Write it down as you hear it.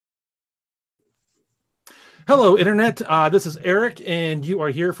Hello, Internet. This is Eric, and you are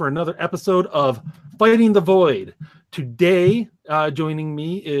here for another episode of Fighting the Void. Today, joining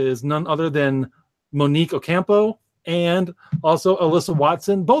me is none other than Monique Ocampo and also Alyssa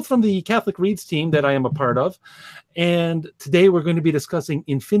Watson, both from the Catholic Reads team that I am a part of. And today we're going to be discussing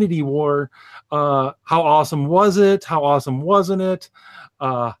Infinity War. How awesome was it? How awesome wasn't it?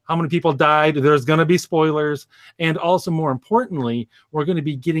 How many people died? There's going to be spoilers. And also, more importantly, we're going to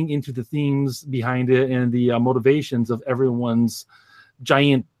be getting into the themes behind it and the motivations of everyone's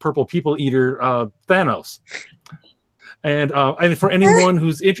giant purple people eater, Thanos. And for anyone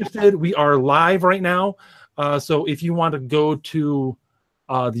who's interested, we are live right now. So if you want to go to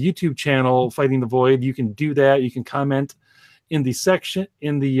the YouTube channel, Fighting the Void, you can do that. You can comment in the section,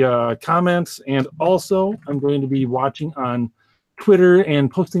 in the comments. And also, I'm going to be watching on Twitter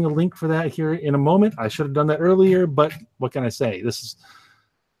and posting a link for that here in a moment. I should have done that earlier, but what can I say?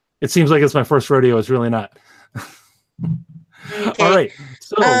 It seems like it's my first rodeo. It's really not. Okay. All right.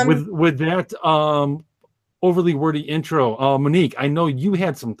 So with that overly wordy intro, Monique, I know you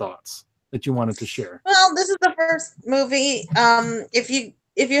had some thoughts that you wanted to share. Well, this is the first movie.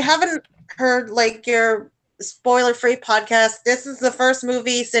 If you haven't heard like your spoiler-free podcast, this is the first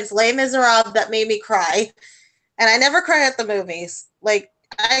movie since Les Miserables that made me cry. And I never cry at the movies. Like,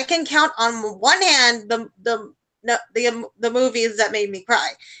 I can count on one hand the movies that made me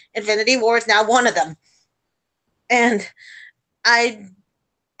cry. Infinity War is now one of them. And I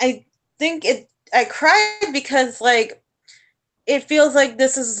think I cried because, like, it feels like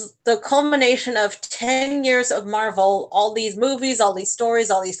this is the culmination of 10 years of Marvel, all these movies, all these stories,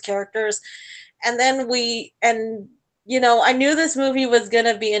 all these characters. And then I knew this movie was going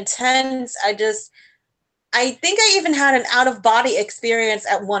to be intense. I think I even had an out-of-body experience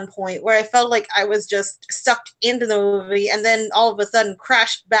at one point where I felt like I was just sucked into the movie and then all of a sudden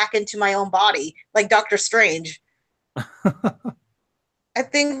crashed back into my own body, like Doctor Strange. I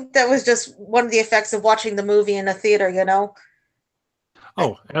think that was just one of the effects of watching the movie in a theater, you know?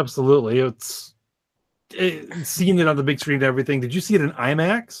 Oh, absolutely. Seeing it on the big screen and everything. Did you see it in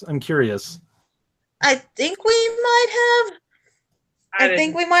IMAX? I'm curious. I think we might have. I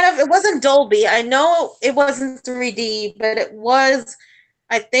think we might have. It wasn't Dolby. I know it wasn't 3D, but it was,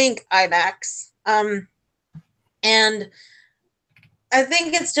 I think, IMAX. And I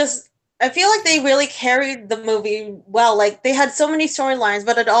think it's just, I feel like they really carried the movie well. Like, they had so many storylines,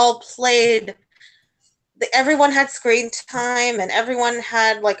 but it all played, everyone had screen time and everyone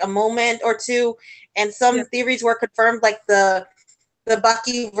had like a moment or two. And some theories were confirmed, like the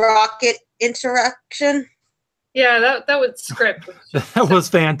Bucky Rocket interaction. Yeah, that was script. That was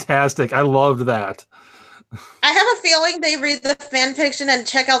fantastic. I loved that. I have a feeling they read the fan fiction and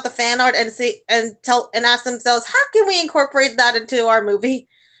check out the fan art and see and ask themselves, how can we incorporate that into our movie?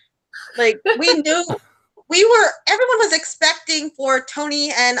 Like, we knew everyone was expecting for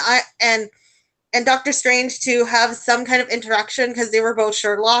Tony and Doctor Strange to have some kind of interaction because they were both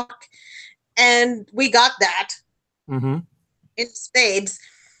Sherlock, and we got that in spades.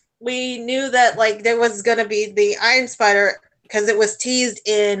 We knew that, like, there was going to be the Iron Spider because it was teased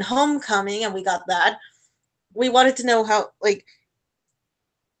in Homecoming, and we got that. We wanted to know how, like,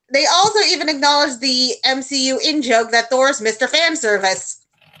 they also even acknowledged the MCU in-joke that Thor is Mr. Fan Service.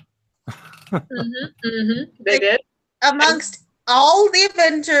 They did. Amongst all the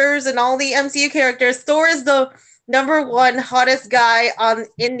Avengers and all the MCU characters, Thor is the #1 hottest guy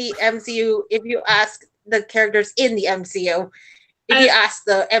in the MCU if you ask the characters in the MCU. If you ask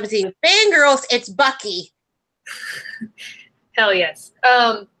the MCU fangirls, it's Bucky. Hell yes.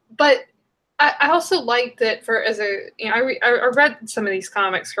 But I also liked that I read some of these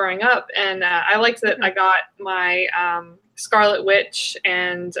comics growing up, and I liked that I got my Scarlet Witch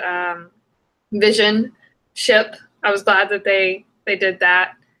and Vision ship. I was glad that they did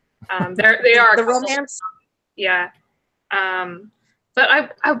that. They are the romance. Yeah. But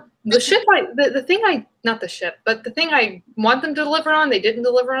the thing I want them to deliver on, they didn't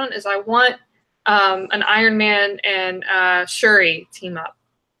deliver on, is I want an Iron Man and Shuri team up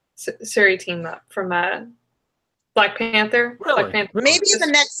from Black Panther. Really? Black Panther. Maybe in the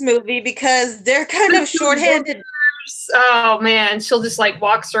next movie because they're kind of shorthanded. Oh man, she'll just like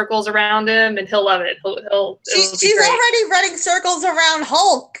walk circles around him and he'll love it. She's already running circles around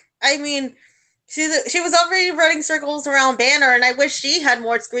Hulk. I mean, she was already running circles around Banner, and I wish she had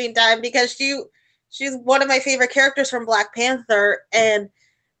more screen time because she's one of my favorite characters from Black Panther. And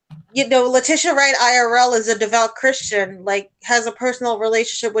Letitia Wright IRL is a devout Christian, like has a personal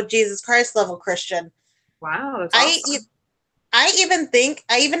relationship with Jesus Christ level Christian. Wow, that's awesome. I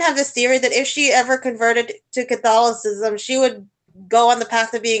even have this theory that if she ever converted to Catholicism, she would go on the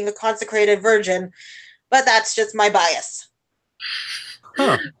path of being a consecrated virgin, but that's just my bias.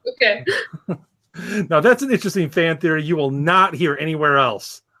 Huh. Okay. Now that's an interesting fan theory you will not hear anywhere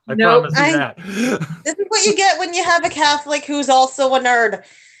else. I Nope. promise you that. This is what you get when you have a Catholic who's also a nerd.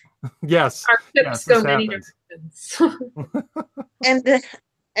 Yes. Our ships Yes, so this many happens. directions.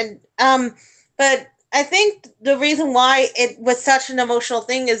 But I think the reason why it was such an emotional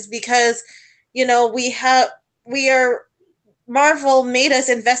thing is because, Marvel made us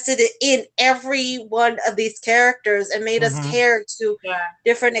invested in every one of these characters and made us care to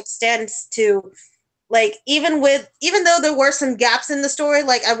different extents to, like, even though there were some gaps in the story,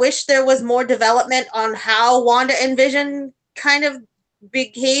 like, I wish there was more development on how Wanda and Vision kind of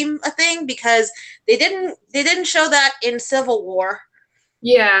became a thing, because they didn't show that in Civil War.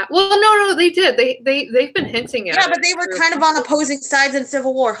 Yeah. Well, no, they did. They've been hinting at it. Yeah, but they were kind of on opposing sides in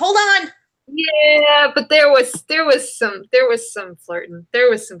Civil War. Hold on. Yeah, but there was some flirting. There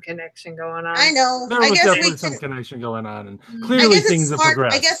was some connection going on. I know. There was definitely some connection going on, and clearly things have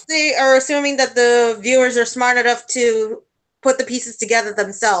progressed. I guess they are assuming that the viewers are smart enough to put the pieces together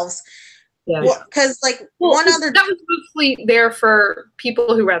themselves. Yeah. Because that was mostly there for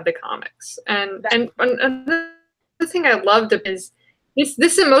people who read the comics, and another thing I loved is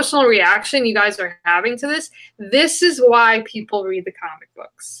this emotional reaction you guys are having to this. This is why people read the comic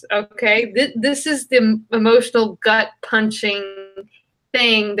books. Okay, this is the emotional gut punching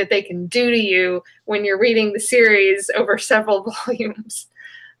thing that they can do to you when you're reading the series over several volumes.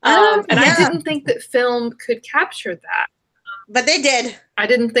 I didn't think that film could capture that. But they did. I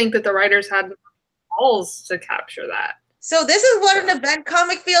didn't think that the writers had balls to capture that. So this is what an event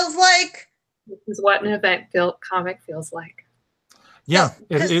comic feels like? This is what an event comic feels like. Yeah,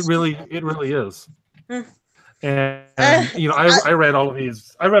 it really is. And I read all of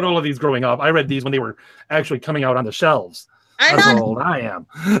these. I read all of these growing up. I read these when they were actually coming out on the shelves. That's how old I am.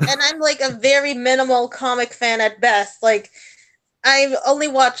 And I'm like a very minimal comic fan at best. Like, I've only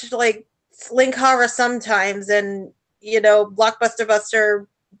watched like Link Horror sometimes, and Blockbuster Buster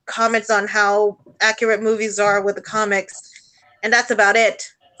comments on how accurate movies are with the comics, and that's about it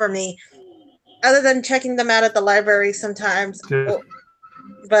for me. Other than checking them out at the library sometimes.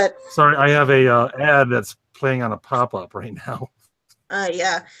 But sorry, I have a ad that's playing on a pop-up right now.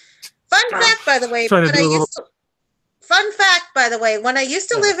 Yeah. Fun fact, by the way, when I used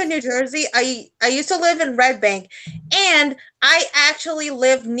to live in New Jersey, I used to live in Red Bank, and I actually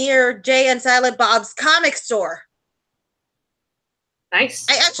lived near Jay and Silent Bob's comic store. Nice.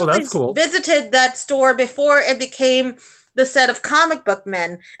 I actually visited that store before it became the set of Comic Book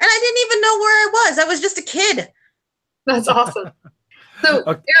Men, and I didn't even know where I was. I was just a kid. That's awesome. So,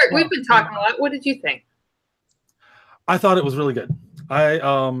 Eric, we've been talking a lot. What did you think? I thought it was really good.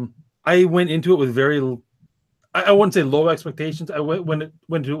 I went into it with I wouldn't say low expectations. I went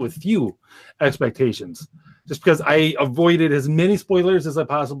into it with few expectations, just because I avoided as many spoilers as I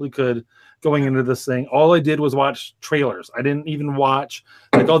possibly could going into this thing. All I did was watch trailers. I didn't even watch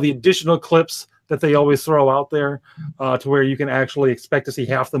like all the additional clips that they always throw out there, to where you can actually expect to see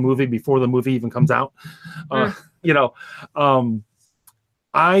half the movie before the movie even comes out.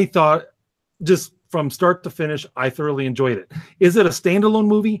 I thought, just from start to finish, I thoroughly enjoyed it. Is it a standalone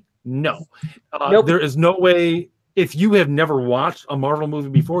movie? No. Nope. There is no way. If you have never watched a Marvel movie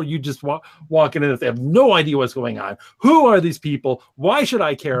before, you just walk in and they have no idea what's going on. Who are these people? Why should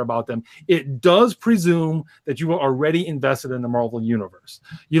I care about them? It does presume that you are already invested in the Marvel universe.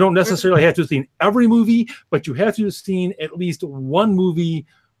 You don't necessarily have to have seen every movie, but you have to have seen at least one movie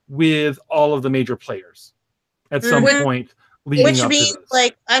with all of the major players at some point leading up to this.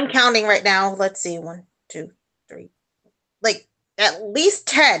 Like, I'm counting right now. Let's see. 1, 2, 3. Like, at least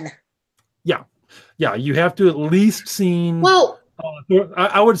 10. Yeah, you have to at least seen. Well,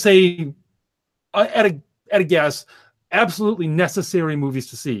 I would say, at a guess, absolutely necessary movies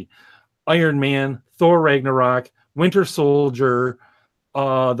to see: Iron Man, Thor: Ragnarok, Winter Soldier,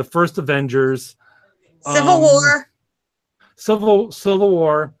 the first Avengers, Civil War,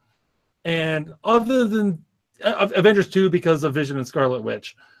 and other than Avengers 2 because of Vision and Scarlet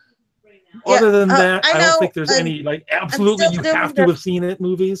Witch. Yeah, other than that, I don't think there's any like absolutely you have to have seen it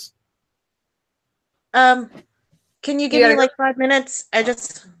movies. Can you give me like 5 minutes?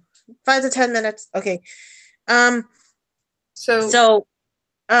 5 to 10 minutes. Okay. Can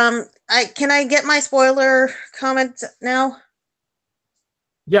I get my spoiler comments now?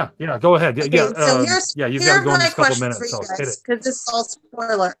 Yeah, go ahead. Okay, you've got to go in a couple minutes. So hit it. Because this is all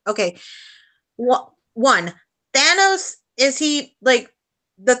spoiler. Okay. One, Thanos, is he like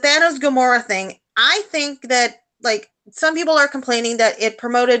the Thanos Gamora thing? I think that like some people are complaining that it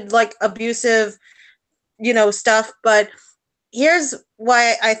promoted like abusive, stuff, but here's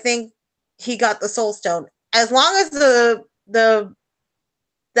why I think he got the Soul Stone. As long as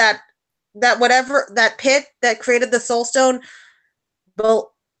that whatever that pit that created the Soul Stone,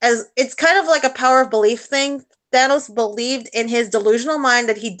 as it's kind of like a power of belief thing. Thanos believed in his delusional mind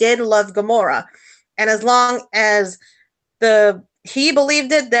that he did love Gamora, and as long as he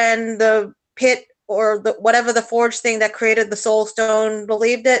believed it, then the pit or whatever the forge thing that created the Soul Stone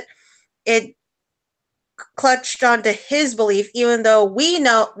believed it. It clutched onto his belief, even though we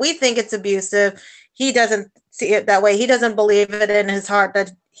think it's abusive. He doesn't see it that way. He doesn't believe it in his heart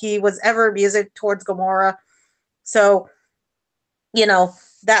that he was ever abusive towards Gamora. So,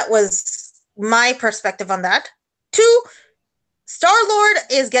 that was my perspective on that. 2, Star-Lord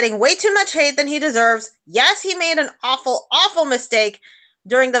is getting way too much hate than he deserves. Yes, he made an awful, awful mistake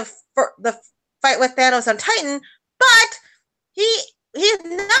during the fight with Thanos on Titan, but he's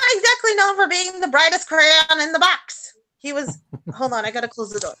not exactly known for being the brightest crayon in the box. He was hold on, I gotta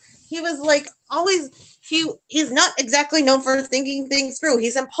close the door. He was like always he's not exactly known for thinking things through.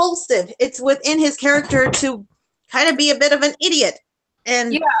 He's impulsive. It's within his character to kind of be a bit of an idiot.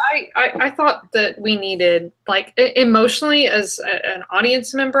 And yeah, I thought that we needed, like, emotionally as an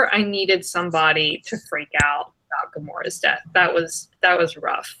audience member, I needed somebody to freak out about Gamora's death. That was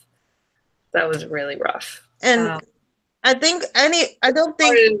rough. That was really rough. And I don't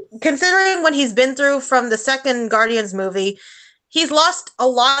think, considering what he's been through from the second Guardians movie, he's lost a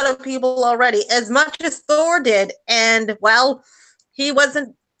lot of people already, as much as Thor did. And, well, he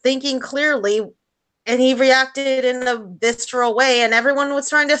wasn't thinking clearly, and he reacted in a visceral way, and everyone was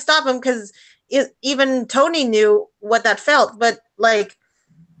trying to stop him because even Tony knew what that felt. But, like,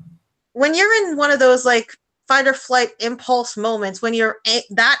 when you're in one of those, like, fight or flight impulse moments, when you're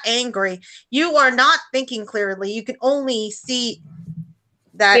that angry, you are not thinking clearly. You can only see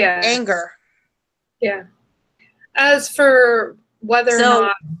that anger. Yeah. As for whether or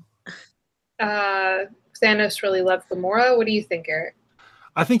not Thanos really loved Gamora, what do you think, Eric?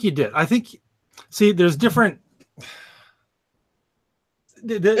 I think he did. I think, see, there's different.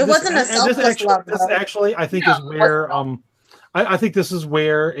 It wasn't a selfless love. This actually, I think, is where I think this is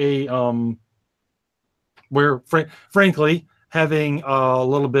where frankly, having a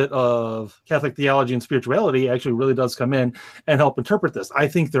little bit of Catholic theology and spirituality actually really does come in and help interpret this. I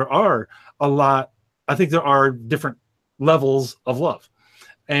think there are different levels of love.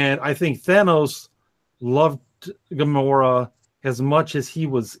 And I think Thanos loved Gamora as much as he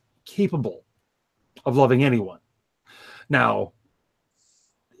was capable of loving anyone. Now,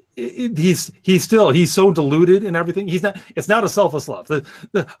 he's so deluded in everything. It's not a selfless love. The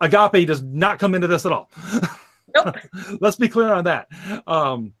agape does not come into this at all. Nope. Let's be clear on that.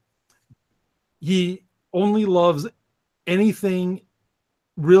 He only loves anything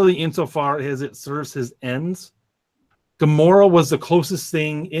really insofar as it serves his ends. Gamora was the closest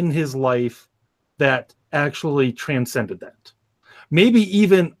thing in his life that actually transcended that. Maybe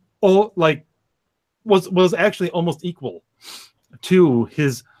even was actually almost equal to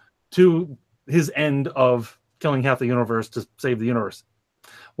his end of killing half the universe to save the universe.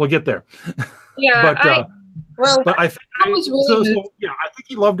 We'll get there. Yeah, I think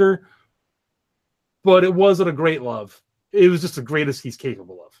he loved her, but it wasn't a great love. It was just the greatest he's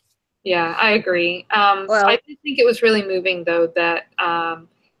capable of. Yeah, I agree. I did think it was really moving, though, that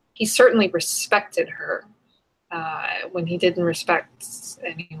he certainly respected her when he didn't respect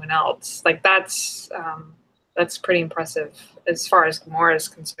anyone else. Like, that's pretty impressive as far as Gamora is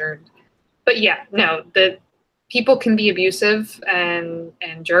concerned. But yeah, no, the people can be abusive and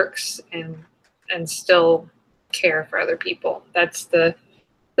jerks and still care for other people. That's the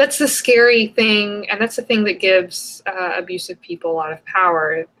scary thing, and that's the thing that gives abusive people a lot of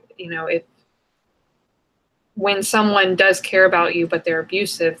power. If when someone does care about you but they're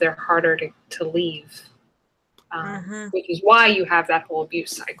abusive, they're harder to leave. Which is why you have that whole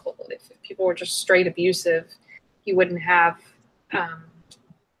abuse cycle. If people were just straight abusive, you wouldn't have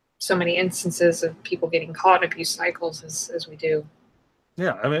so many instances of people getting caught in abuse cycles as we do.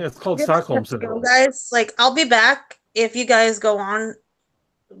 Yeah, I mean, it's called Stockholm Syndrome. Guys, like, I'll be back if you guys go on,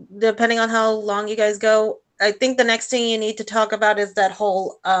 depending on how long you guys go. I think the next thing you need to talk about is that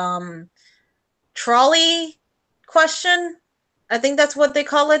whole trolley question. I think that's what they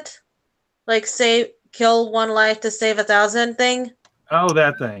call it. Like, kill one life to save 1,000 thing. Oh,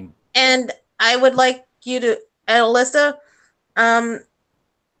 that thing. And I would like you to, Alyssa,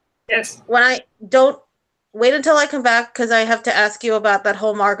 yes. When I don't wait until I come back, because I have to ask you about that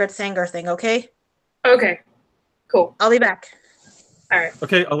whole Margaret Sanger thing, okay? Okay. Cool. I'll be back. All right.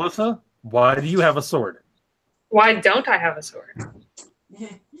 Okay, Alyssa, why do you have a sword? Why don't I have a sword?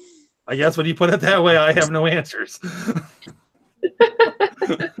 I guess when you put it that way, I have no answers.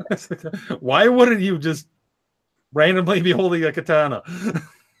 Why wouldn't you just randomly be holding a katana?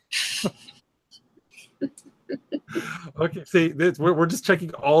 Okay, see, we're just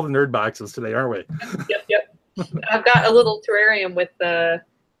checking all the nerd boxes today, aren't we? Yep. I've got a little terrarium with the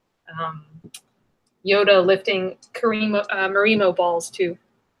Yoda lifting Marimo balls too.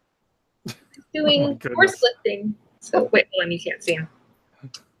 Doing force lifting. So wait, hold on, you can't see him.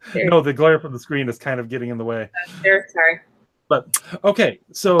 No, the glare from the screen is kind of getting in the way. There, sorry. But okay,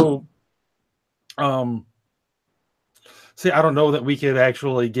 so see, I don't know that we could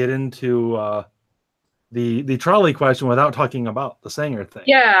actually get into the trolley question without talking about the Sanger thing.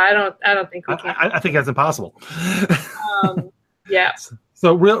 Yeah, I don't think we can. I think that's impossible. Yeah.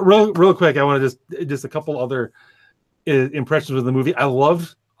 So real quick, I want to just a couple other impressions of the movie. I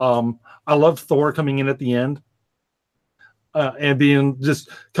loved Thor coming in at the end, and being just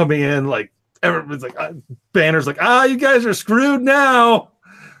coming in like everyone's like Banner's like, you guys are screwed now.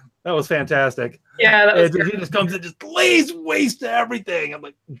 That was fantastic. Yeah, that was he just comes and just lays waste to everything. I'm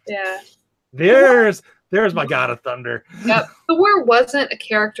like, yeah, there's my God of Thunder. Yeah, Thor wasn't a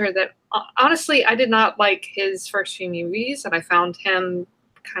character that honestly I did not like his first few movies, and I found him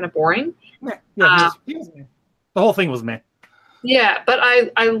kind of boring. Yeah, he was the whole thing was meh. Yeah, but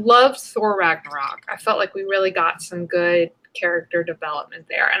I loved Thor Ragnarok. I felt like we really got some good character development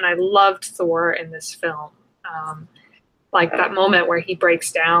there, and I loved Thor in this film. Like that moment where he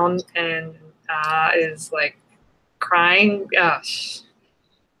breaks down and is like crying. Gosh.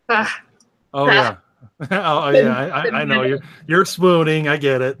 Oh yeah. Oh yeah. I know you're swooning. I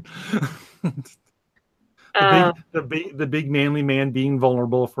get it. the big manly man being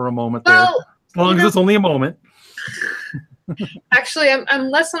vulnerable for a moment there. Well, as long as it's only a moment. Actually, I'm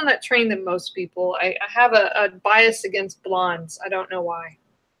less on that train than most people. I have a bias against blondes. I don't know why.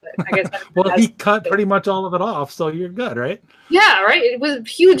 But I guess well, he cut pretty much all of it off, so you're good, right? Yeah, right. It was a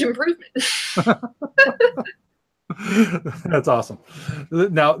huge improvement. That's awesome.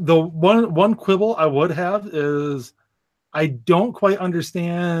 Now, the one quibble I would have is I don't quite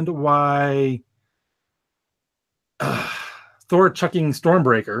understand why Thor chucking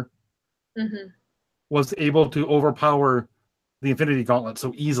Stormbreaker was able to overpower the Infinity Gauntlet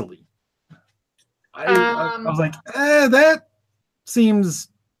so easily. I was like, that seems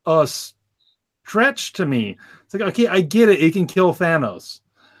a stretch to me. It's like, okay, I get it. It can kill Thanos.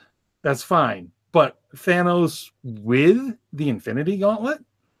 That's fine. But Thanos with the Infinity Gauntlet?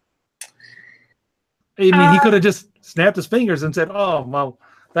 I mean, he could have just snapped his fingers and said, oh, well,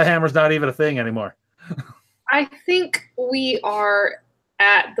 the hammer's not even a thing anymore. I think we are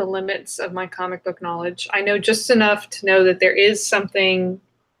at the limits of my comic book knowledge. I know just enough to know that there is something,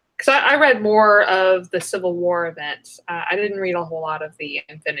 because I read more of the Civil War events. I didn't read a whole lot of the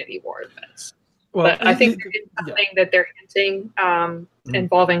Infinity War events. Well, but I think there is something that they're hinting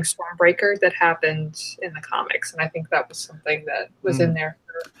involving Stormbreaker that happened in the comics, and I think that was something that was in there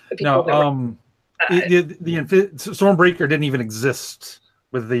for the people Stormbreaker didn't even exist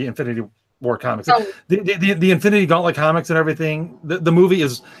with the Infinity War comics. Oh. The Infinity Gauntlet comics and everything. The movie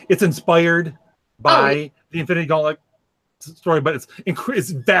it's inspired by the Infinity Gauntlet story, but it's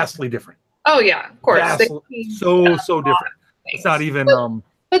vastly different. Oh yeah, of course. So different. It's not even.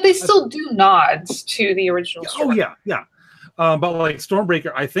 But they still do nods to the original story. Oh yeah. But like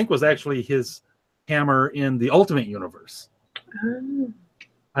Stormbreaker, I think was actually his hammer in the Ultimate Universe.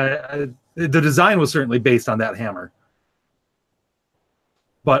 The design was certainly based on that hammer.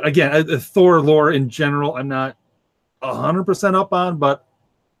 But again, Thor lore in general, I'm not 100% up on, but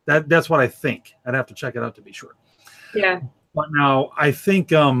that's what I think. I'd have to check it out to be sure. Yeah. But now I think,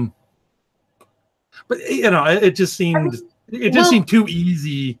 but it just seemed seemed too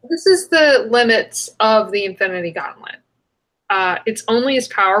easy. This is the limits of the Infinity Gauntlet. It's only as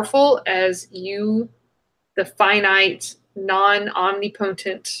powerful as you, the finite,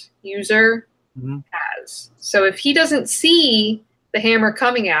 non-omnipotent user, has. So if he doesn't see the hammer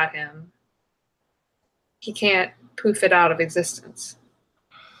coming at him, he can't poof it out of existence.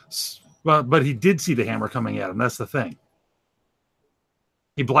 But he did see the hammer coming at him. That's the thing.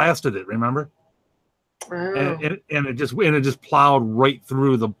 He blasted it. Remember? Oh. And it just plowed right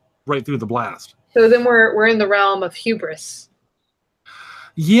through the blast. So then we're in the realm of hubris.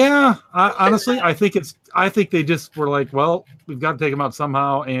 Yeah, honestly, I think they just were like, well, we've got to take him out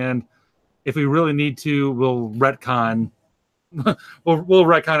somehow, and if we really need to, we'll retcon. we'll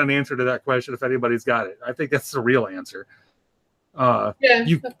retcon an answer to that question if anybody's got it. I think that's the real answer. I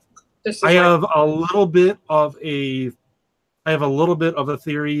have a little bit of a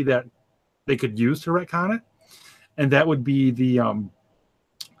theory that they could use to retcon it, and that would be the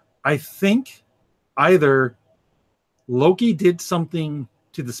I think either Loki did something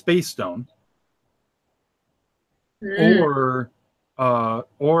to the Space Stone, Mm.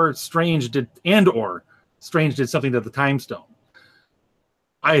 or Strange did something to the Time Stone.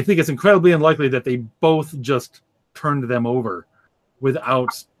 I think it's incredibly unlikely that they both just turned them over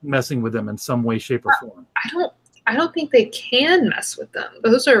without messing with them in some way, shape, or form. I don't think they can mess with them.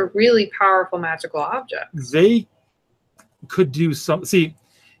 Those are really powerful magical objects. They could do some. See,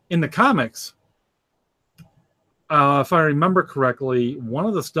 in the comics, if I remember correctly, one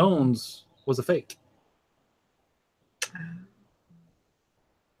of the stones was a fake.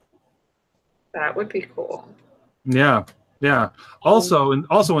 That would be cool. Yeah. Also in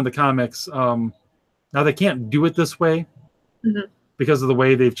the comics, now they can't do it this way because of the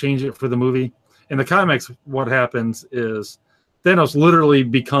way they've changed it for the movie. In the comics, what happens is Thanos literally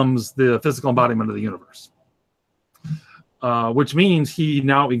becomes the physical embodiment of the universe, which means he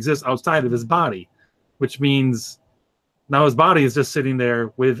now exists outside of his body, which means now his body is just sitting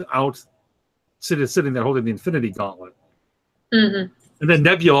there sitting there holding the Infinity Gauntlet. And then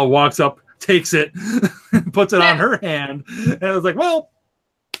Nebula walks up, takes it, puts it on her hand, and I was like, well,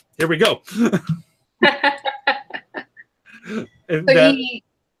 here we go.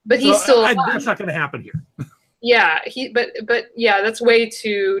 He's still alive. That's not going to happen here. Yeah, but that's way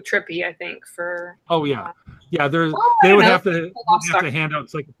too trippy, I think, for. Oh yeah, they would have to hand out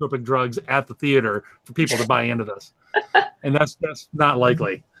psychotropic drugs at the theater for people to buy into this, and that's not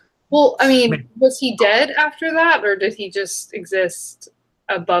likely. Well, I mean, was he dead after that, or did he just exist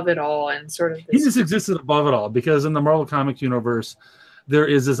above it all and sort of? He just existed above it all because in the Marvel Comics universe, there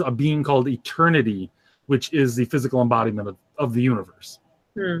is a being called Eternity, which is the physical embodiment of the universe.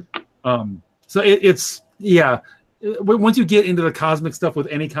 So it's once you get into the cosmic stuff with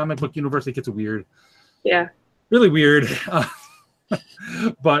any comic book universe, it gets weird. Yeah, really weird.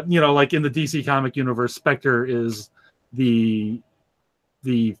 But like in the DC comic universe, Spectre is the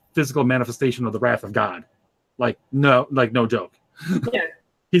physical manifestation of the wrath of God. No joke. Yeah,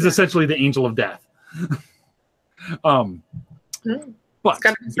 he's essentially the angel of death. But it's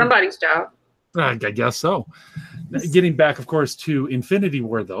got to be somebody's job. I guess so. Getting back, of course, to Infinity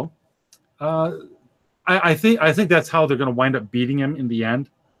War, though, I think that's how they're going to wind up beating him in the end,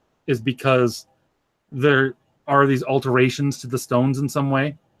 is because there are these alterations to the stones in some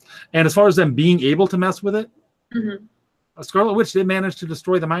way, and as far as them being able to mess with it, Scarlet Witch did manage to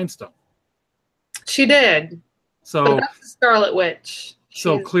destroy the Mind Stone. She did. So but that's the Scarlet Witch.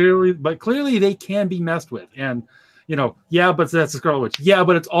 Clearly they can be messed with, and. But that's the Scarlet Witch. Yeah,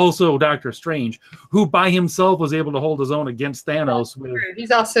 but it's also Doctor Strange, who by himself was able to hold his own against Thanos.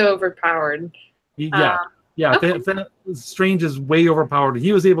 He's also overpowered. Strange is way overpowered.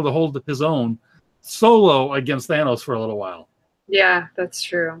 He was able to hold his own solo against Thanos for a little while. Yeah, that's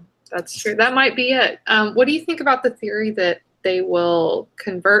true. That might be it. What do you think about the theory that they will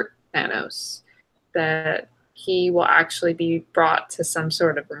convert Thanos? That he will actually be brought to some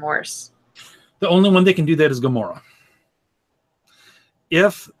sort of remorse? The only one that can do that is Gamora.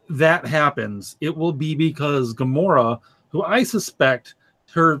 If that happens, it will be because Gamora, who I suspect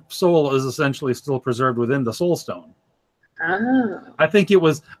her soul is essentially still preserved within the Soul Stone. Oh. I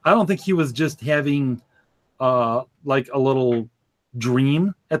don't think he was just having like a little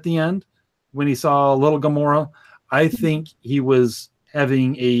dream at the end when he saw little Gamora. I think he was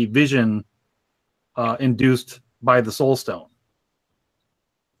having a vision induced by the Soul Stone.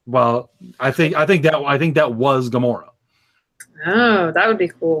 Well, I think that was Gamora. Oh, that would be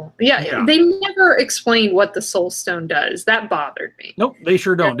cool. Yeah, they never explained what the Soul Stone does. That bothered me. Nope, they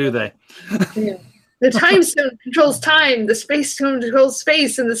sure don't, do they? Yeah. The Time Stone controls time, the Space Stone controls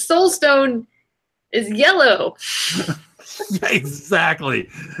space, and the Soul Stone is yellow. Yeah, exactly.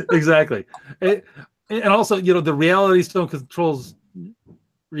 And also, the Reality Stone controls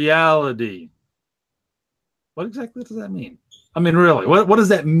reality. What exactly does that mean? I mean, really, what does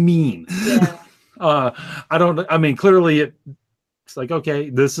that mean? Yeah. Clearly it's like, okay,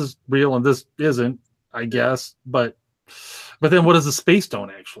 this is real and this isn't, I guess. But then what does the Space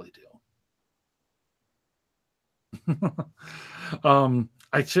Stone actually do?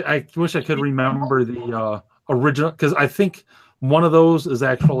 I wish I could remember the original, because I think one of those is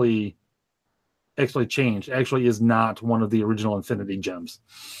actually changed. Actually is not one of the original Infinity Gems.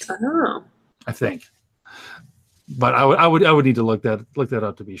 Oh. I think. But I would need to look that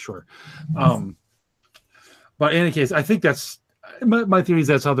up to be sure. But in any case, I think that's my theory is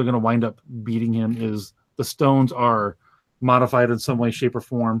that's how they're going to wind up beating him, is the stones are modified in some way, shape, or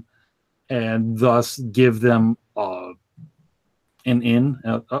form, and thus give them a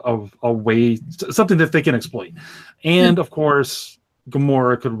way, something that they can exploit. And of course,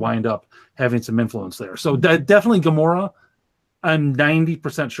 Gamora could wind up having some influence there. So definitely Gamora, I'm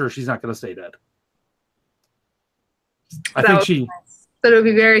 90% sure she's not going to stay dead. I think she. But it would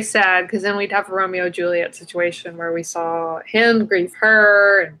be very sad because then we'd have a Romeo and Juliet situation where we saw him grieve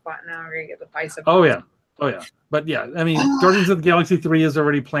her, and now we're gonna get the vice versa. Oh yeah. But yeah, I mean, Guardians of the Galaxy 3 is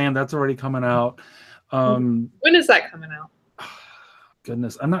already planned. That's already coming out. When is that coming out?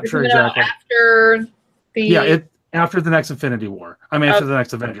 Goodness, I'm not sure exactly. After the after the next Infinity War. I mean, after the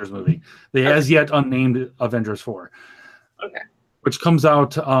next Avengers movie, the as yet unnamed Avengers 4. Okay. Which comes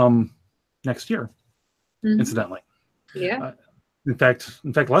out next year, incidentally. Yeah. In fact,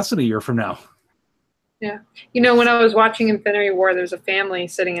 less than a year from now. Yeah. You know, when I was watching Infinity War, there's a family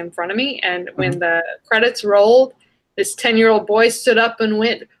sitting in front of me, and when the credits rolled, this 10-year-old boy stood up and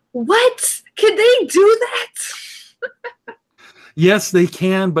went, "What? Can they do that?" Yes, they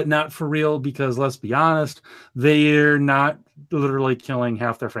can, but not for real, because let's be honest, they're not literally killing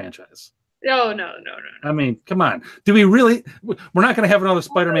half their franchise. No. I mean, come on. Do we really? We're not going to have another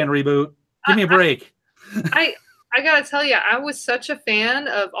Spider-Man reboot. Give me a break. I gotta tell you, I was such a fan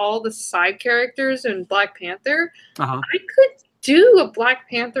of all the side characters in Black Panther. I could do a Black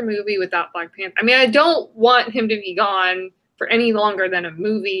Panther movie without Black Panther. I mean, I don't want him to be gone for any longer than a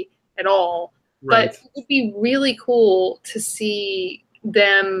movie at all. Right. But it would be really cool to see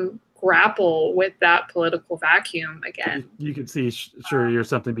them grapple with that political vacuum again. You could see, sure, you're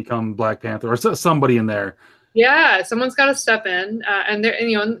something become Black Panther or somebody in there. Yeah, someone's got to step in, and there,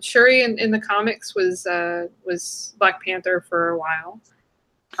 and, you know, Shuri in the comics was Black Panther for a while,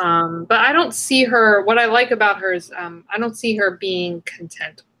 but I don't see her. What I like about her is I don't see her being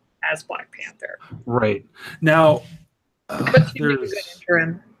content as Black Panther. Right now, but she'd be a good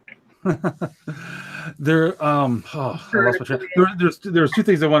interim. There's two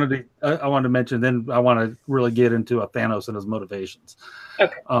things I wanted to mention. Then I want to really get into Thanos and his motivations.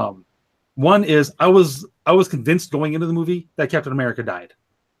 Okay. One is I was convinced going into the movie that Captain America died,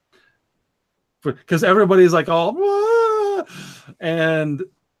 because everybody's like, "Oh," and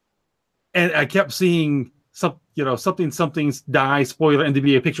I kept seeing something's die, spoiler, and to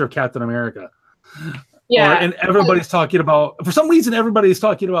be a picture of Captain America. Yeah, and everybody's talking about, for some reason, everybody's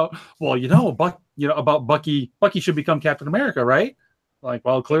talking about, well, about Bucky. Bucky should become Captain America, right? Like,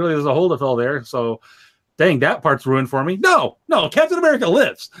 well, clearly there's a hole to fill there, so. Dang, that part's ruined for me. No, Captain America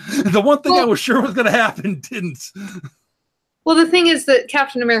lives. The one thing I was sure was going to happen didn't. Well, the thing is that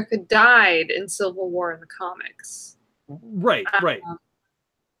Captain America died in Civil War in the comics. Right.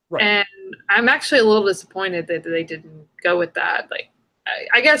 And I'm actually a little disappointed that they didn't go with that. Like,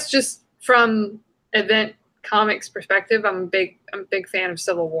 I guess just from event comics perspective, I'm a big fan of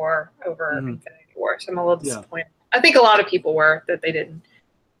Civil War over Infinity War, so I'm a little disappointed. I think a lot of people were that they didn't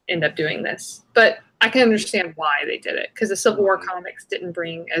end up doing this, but I can understand why they did it, because the Civil War comics didn't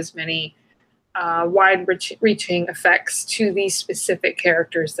bring as many wide-reaching effects to these specific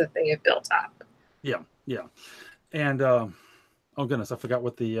characters that they have built up. Yeah. And oh goodness, I forgot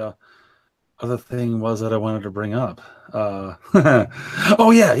what the other thing was that I wanted to bring up.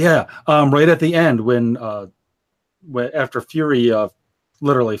 Oh yeah. Right at the end, when after Fury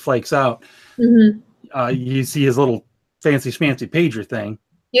literally flakes out, you see his little fancy schmancy pager thing.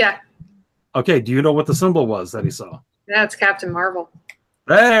 Yeah. Okay, do you know what the symbol was that he saw? Yeah, it's Captain Marvel.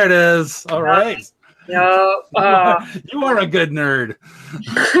 There it is. All right. No, you are a good nerd.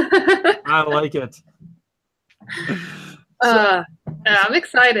 I like it. I'm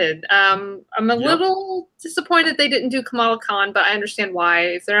excited. I'm a little disappointed they didn't do Kamala Khan, but I understand why.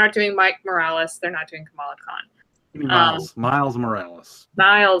 If they're not doing Mike Morales, they're not doing Kamala Khan. Miles Morales.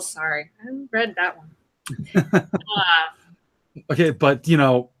 Miles, sorry. I haven't read that one. Okay, but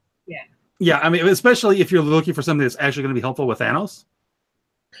yeah, I mean, especially if you're looking for something that's actually going to be helpful with Thanos.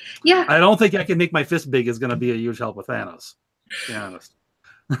 Yeah. I don't think I Can Make My Fist Big is going to be a huge help with Thanos, to be honest.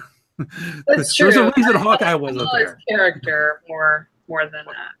 That's true. There's a reason Hawkeye wasn't there. Character more than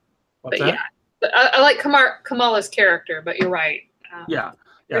that. What's but that? Yeah. But I like Kamala's character, but you're right. Yeah.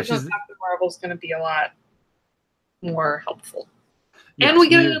 Captain Marvel's going to be a lot more helpful. Yes, and we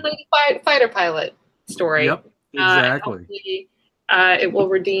get a lady fighter pilot story. Yep, exactly. It will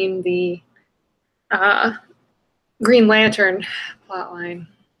redeem the Green Lantern plotline.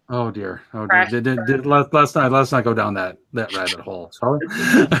 Oh dear. Let's not go down that rabbit hole. Sorry.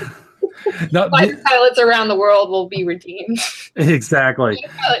 No, pilots around the world will be redeemed. Exactly.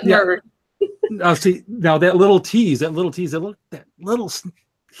 Now see, that little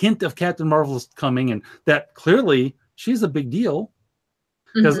hint of Captain Marvel's coming, and that clearly she's a big deal.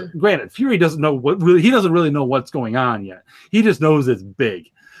 Because granted, Fury doesn't really know what's going on yet. He just knows it's big.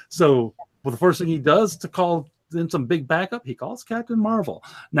 So the first thing he does to call in some big backup, he calls Captain Marvel.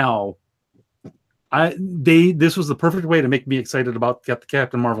 Now, This was the perfect way to make me excited about the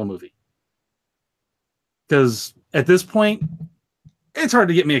Captain Marvel movie. Because at this point, it's hard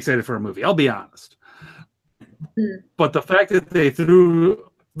to get me excited for a movie. I'll be honest. But the fact that they threw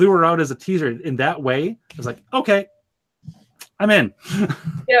her out as a teaser in that way, I was like, okay, I'm in.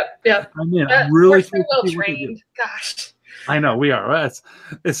 Yep. I'm in. I'm really we're so well trained. Gosh. I know we are.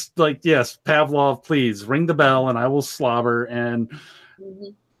 It's like, yes, Pavlov, please ring the bell and I will slobber. And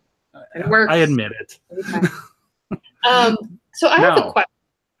it works. I admit it. So I have a question.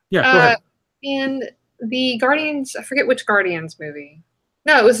 Yeah, go ahead. In the Guardians, I forget which Guardians movie.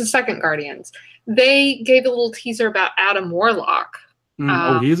 No, it was the second Guardians. They gave a little teaser about Adam Warlock.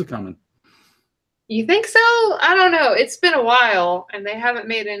 He's coming. You think so? I don't know. It's been a while, and they haven't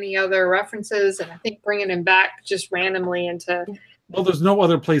made any other references, and I think bringing him back just randomly into... Well, there's no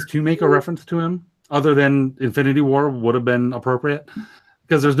other place to make a reference to him other than Infinity War would have been appropriate,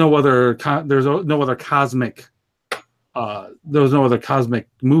 because there's no other cosmic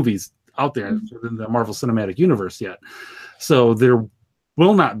movies out there in the Marvel Cinematic Universe yet. So there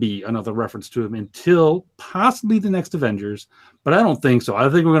will not be another reference to him until possibly the next Avengers, but I don't think so. I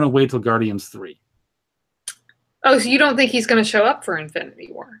think we're going to wait till Guardians 3. Oh, so you don't think he's going to show up for Infinity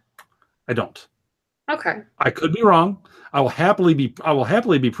War? I don't. Okay. I could be wrong. I will happily be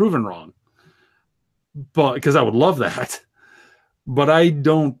proven wrong. But because I would love that. But I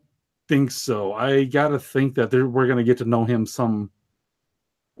don't think so. I got to think that we're going to get to know him some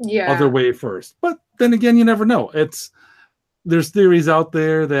other way first. But then again, you never know. There's theories out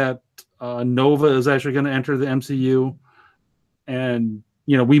there that Nova is actually going to enter the MCU, and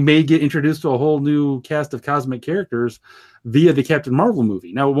we may get introduced to a whole new cast of cosmic characters via the Captain Marvel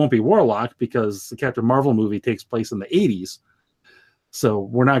movie. Now, it won't be Warlock because the Captain Marvel movie takes place in the 80s. So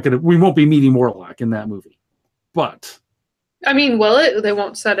we won't be meeting Warlock in that movie. But I mean, will it? They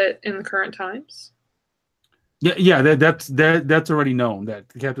won't set it in the current times. Yeah, that's already known that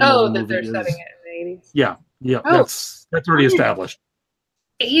the Captain Marvel movie they're setting it in the 80s. Yeah, that's already established.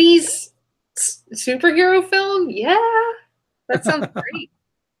 80s superhero film? Yeah. That sounds great.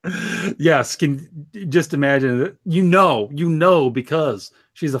 Yes, can just imagine that because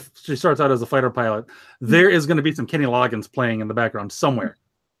she starts out as a fighter pilot. There is going to be some Kenny Loggins playing in the background somewhere.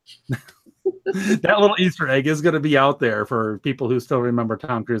 That little Easter egg is going to be out there for people who still remember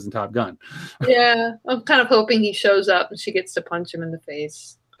Tom Cruise and Top Gun. Yeah, I'm kind of hoping he shows up and she gets to punch him in the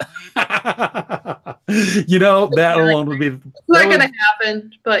face. That alone would be... It's not going to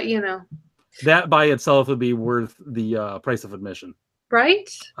happen, but that by itself would be worth the price of admission. Right?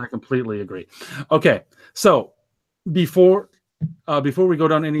 I completely agree. Okay, so before we go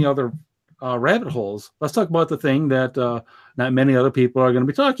down any other rabbit holes, let's talk about the thing that not many other people are going to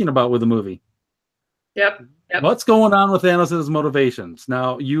be talking about with the movie. Yep. What's going on with Thanos' motivations?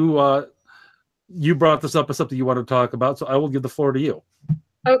 Now, you brought this up as something you want to talk about, so I will give the floor to you.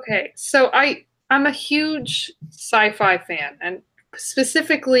 Okay, so I'm a huge sci-fi fan, and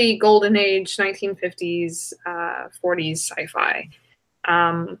specifically Golden Age, 1950s, 40s sci-fi.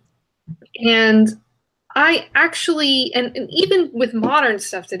 And I actually, and even with modern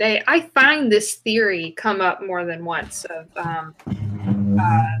stuff today, I find this theory come up more than once of, that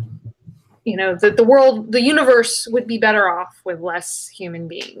the universe would be better off with less human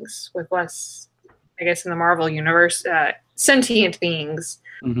beings, with less, I guess in the Marvel universe, sentient beings.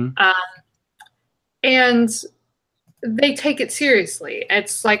 Mm-hmm. And they take it seriously.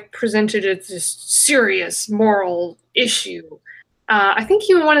 It's like presented as this serious moral issue. I think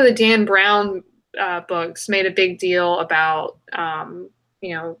even one of the Dan Brown books made a big deal about,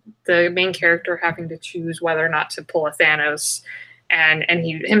 the main character having to choose whether or not to pull a Thanos, and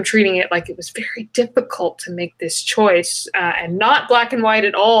him treating it like it was very difficult to make this choice, and not black and white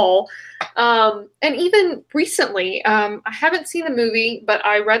at all. And even recently, I haven't seen the movie, but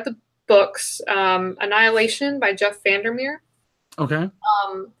I read the books, Annihilation by Jeff Vandermeer. Okay.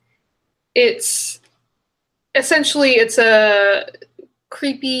 It's a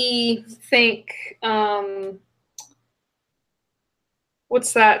creepy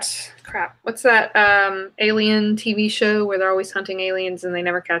what's that crap? What's that alien TV show where they're always hunting aliens and they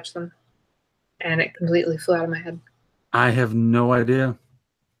never catch them? And it completely flew out of my head. I have no idea.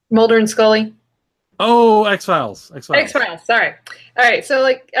 Mulder and Scully. Oh, X-Files. X-Files, sorry. All right, so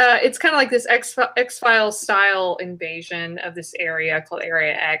it's kind of like this X-Files style invasion of this area called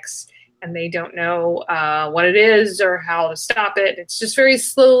Area X, and they don't know what it is or how to stop it. It's just very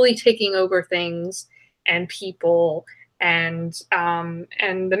slowly taking over things and people, and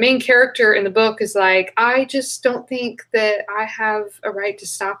the main character in the book is like, I just don't think that I have a right to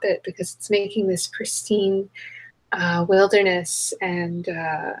stop it because it's making this pristine wilderness, and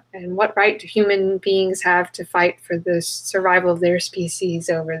what right do human beings have to fight for the survival of their species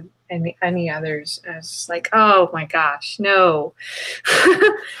over any others? And it's like, oh my gosh, no.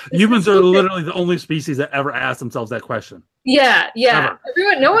 Humans are literally the only species that ever asked themselves that question. Yeah. Ever.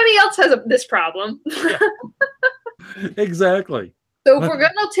 Nobody else has this problem. Exactly. So if we're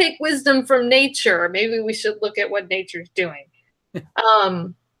going to take wisdom from nature, maybe we should look at what nature's doing.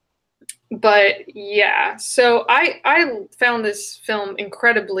 But yeah, so I found this film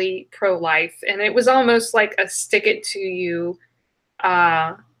incredibly pro-life, and it was almost like a stick it to you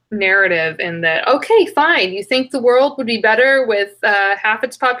narrative in that, okay, fine, you think the world would be better with half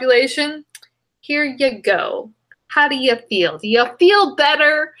its population? Here you go. How do you feel? Do you feel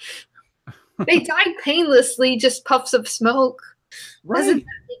better? They died painlessly, just puffs of smoke. Right. Doesn't that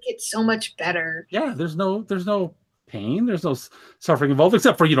make it so much better? Yeah, there's no pain, there's no suffering involved,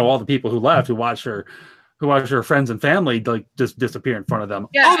 except for all the people who left, who watched her friends and family like just disappear in front of them.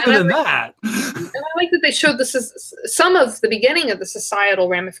 Yeah, other than that, and I like that they showed this is some of the beginning of the societal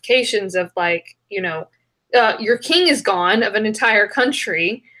ramifications of like, your king is gone of an entire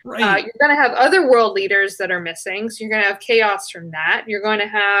country. right. You're going to have other world leaders that are missing, so you're going to have chaos from that. You're going to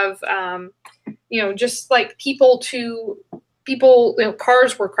have just like people,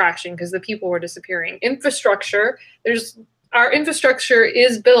 cars were crashing because the people were disappearing. Infrastructure, our infrastructure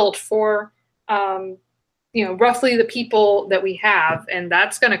is built for roughly the people that we have, and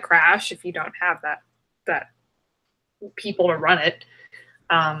that's going to crash if you don't have that people to run it.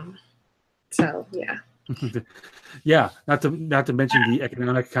 So yeah. Yeah, not to mention the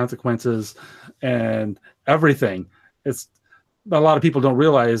economic consequences and everything. It's a lot of people don't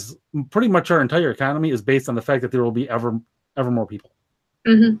realize pretty much our entire economy is based on the fact that there will be ever more people.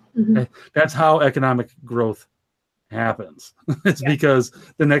 Mm-hmm, mm-hmm. That's how economic growth happens. It's because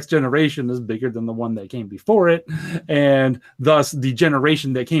the next generation is bigger than the one that came before it, and thus the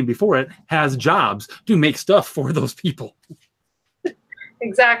generation that came before it has jobs to make stuff for those people.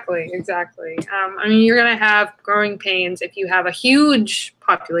 Exactly. You're going to have growing pains if you have a huge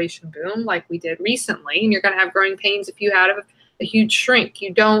population boom like we did recently, and you're going to have growing pains if you had a huge shrink.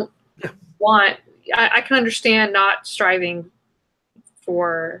 You don't want... I can understand not striving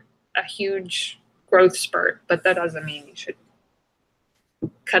for a huge growth spurt, but that doesn't mean you should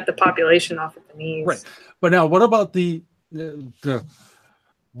cut the population off at the knees. Right. But now, what about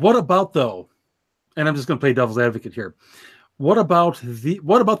what about though? And I'm just going to play devil's advocate here. What about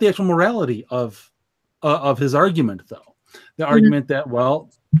the actual morality of his argument, though? The argument that,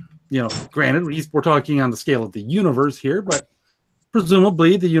 granted, we're talking on the scale of the universe here, but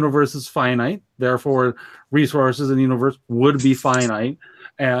presumably the universe is finite, therefore resources in the universe would be finite,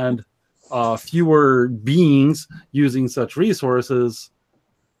 and fewer beings using such resources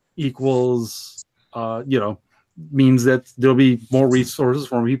equals, means that there'll be more resources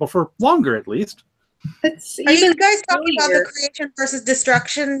for people for longer, at least. Are you guys talking about the creation versus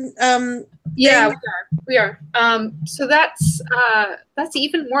destruction? Yeah, we are. So that's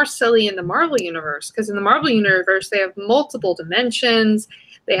even more silly in the Marvel universe, because in the Marvel universe they have multiple dimensions.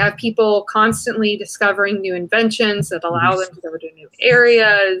 They have people constantly discovering new inventions that allow them to go to new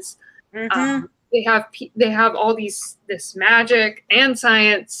areas. Mm-hmm. They have all this magic and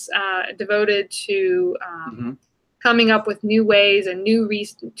science devoted to coming up with new ways and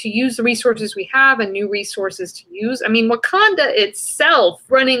to use the resources we have and new resources to use. I mean, Wakanda itself,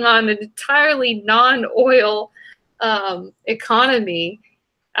 running on an entirely non-oil economy,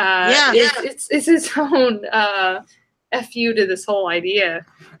 it's its own FU to this whole idea.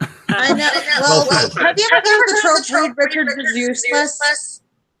 I know. Well, have you ever heard the trope Reed Richards is useless?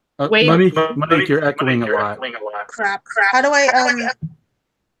 Wait, Monique, you're echoing a lot. Crap. How do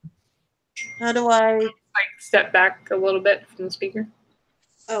I like step back a little bit from the speaker?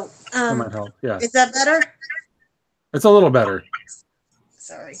 Oh, that might help. Yeah. Is that better? It's a little better.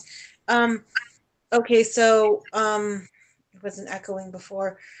 Sorry. Okay, so it wasn't echoing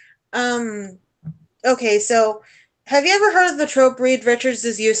before. Okay, so have you ever heard of the trope Reed Richards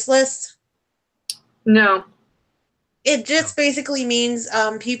is useless? No. It just basically means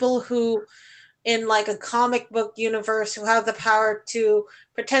people who, in like a comic book universe, who have the power to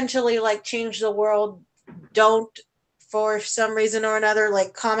potentially like change the world, don't, for some reason or another,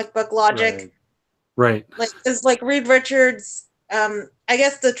 like comic book logic. Right. Like, it's like Reed Richards. I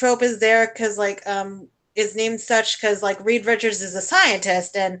guess the trope is there because like is named such because like Reed Richards is a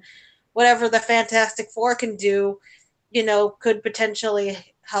scientist, and whatever the Fantastic Four can do, could potentially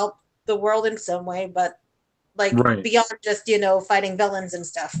help the world in some way, but like beyond just fighting villains and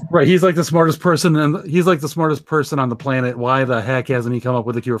stuff. Right. He's like the smartest person, and he's like the smartest person on the planet. Why the heck hasn't he come up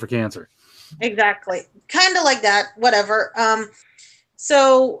with a cure for cancer? Exactly. Kind of like that. Whatever.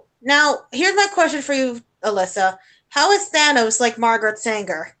 So now here's my question for you, Alyssa. How is Thanos like Margaret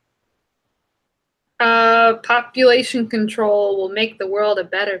Sanger? Population control will make the world a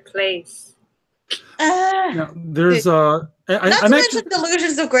better place. Now, there's not to I'm mention actually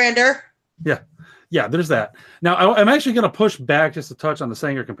delusions of grandeur. yeah, there's that. Now I'm actually going to push back just a touch on the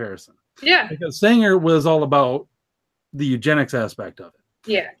Sanger comparison. Yeah. Because Sanger was all about the eugenics aspect of it.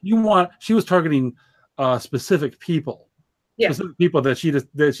 Yeah. She was targeting specific people. Yeah. Specific people that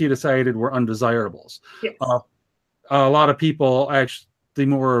she decided were undesirables. Yes. A lot of people, actually, the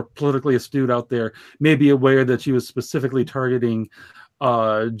more politically astute out there, may be aware that she was specifically targeting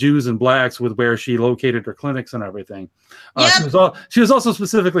Jews and blacks with where she located her clinics and everything. Yep. She was also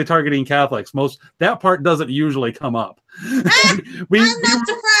specifically targeting Catholics. That part doesn't usually come up. I'm not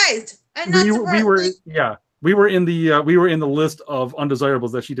surprised. We were in the list of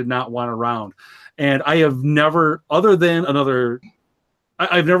undesirables that she did not want around. And I have never,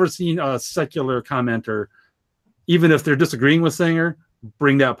 I've never seen a secular commenter, even if they're disagreeing with Sanger,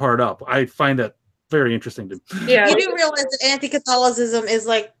 bring that part up. I find that very interesting. Yeah, you do realize that anti-Catholicism is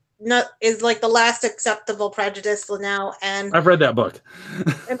like the last acceptable prejudice now, and I've read that book.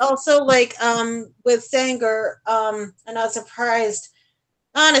 And also with Sanger, I'm not surprised.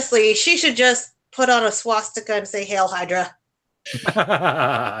 Honestly, she should just put on a swastika and say "Hail Hydra."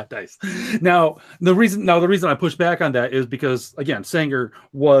 Nice. Now the reason I push back on that is because, again, Sanger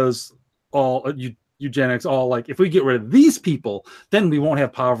was all eugenics, all like, if we get rid of these people, then we won't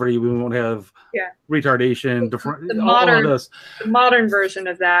have poverty, we won't have retardation. The modern version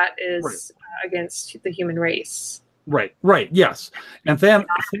of that is against the human race. Right. Yes. And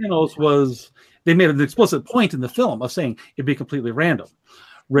Thanos was. They made an explicit point in the film of saying it'd be completely random.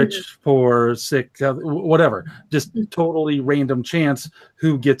 Rich, poor, sick, whatever. Just totally random chance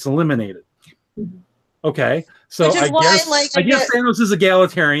who gets eliminated. Okay, so I guess Thanos is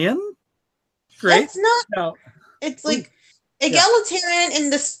egalitarian. Great. That's not. No. It's like egalitarian in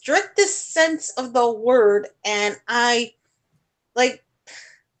the strictest sense of the word, and I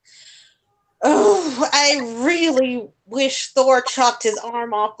really wish Thor chopped his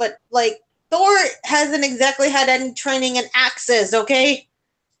arm off, but Thor hasn't exactly had any training in axes. Okay.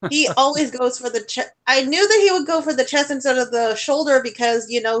 He always goes for the chest. I knew that he would go for the chest instead of the shoulder because,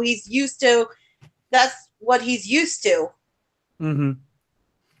 he's used to, that's what he's used to. Mm-hmm.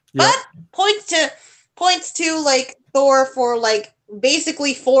 Yep. But points to Thor for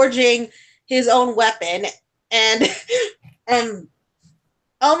basically forging his own weapon. And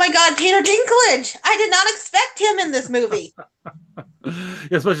oh my God, Peter Dinklage! I did not expect him in this movie.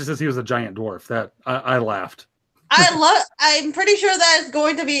 Especially since he was a giant dwarf. That I laughed. I'm pretty sure that is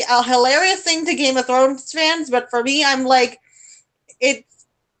going to be a hilarious thing to Game of Thrones fans, but for me, I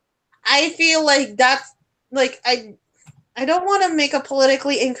feel like that's I don't want to make a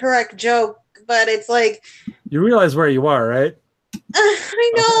politically incorrect joke, but it's you realize where you are, right?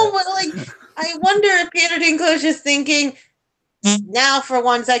 I know, but I wonder if Peter Dinklage is thinking, now for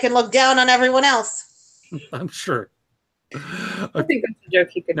once I can look down on everyone else. I'm sure. I think that's a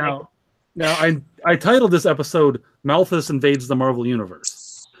joke he could make. Now, I titled this episode "Malthus Invades the Marvel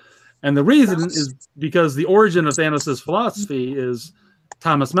Universe," and the reason is because the origin of Thanos' philosophy is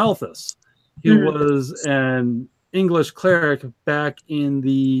Thomas Malthus, who was an English cleric back in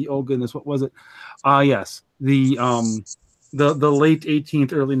the what was it? Yes, the late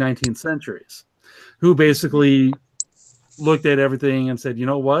 18th, early 19th centuries, who basically looked at everything and said, you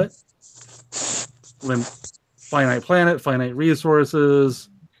know what? Finite planet, finite resources.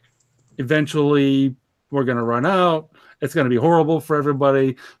 Eventually, we're going to run out. It's going to be horrible for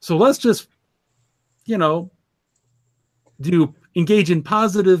everybody. So let's just, engage in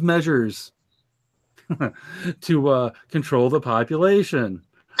positive measures to control the population.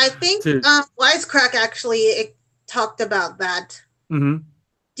 I think Wisecrack actually talked about that. Mm-hmm.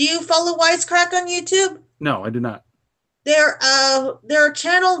 Do you follow Wisecrack on YouTube? No, I do not. They're a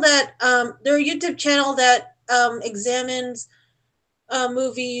channel that they're a YouTube channel that examines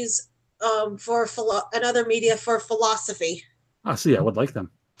movies for and other media for philosophy. I see. I would like them.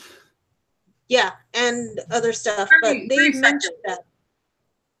 Yeah, and other stuff, but they mentioned that.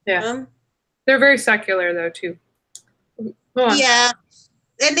 Yeah, they're very secular though too. Yeah,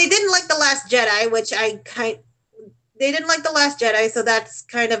 and they didn't like The Last Jedi, which they didn't like The Last Jedi, so that's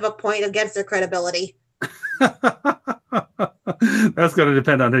kind of a point against their credibility. That's going to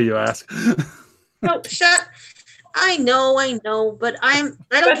depend on who you ask. No, shut. I know, but I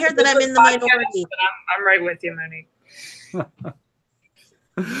don't care that I'm in the minority. But I'm right with you, Monique.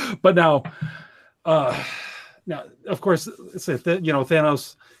 But now, Now, of course,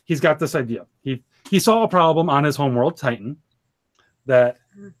 Thanos, he's got this idea. He saw a problem on his homeworld, Titan, that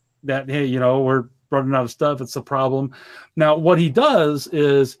hey, we're running out of stuff. It's a problem. Now, what he does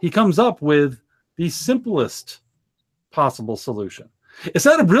is he comes up with the simplest possible solution. It's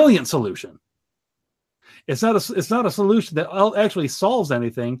not a brilliant solution. It's not a solution that actually solves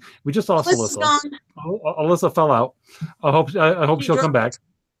anything. We just lost Alyssa. Alyssa fell out. I hope she'll come back.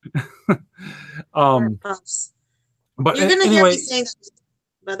 But you're gonna hear me saying that,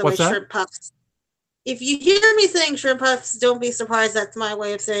 by the way, shrimp puffs. If you hear me saying shrimp puffs, don't be surprised. That's my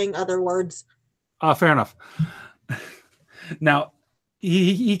way of saying other words. Fair enough. Now,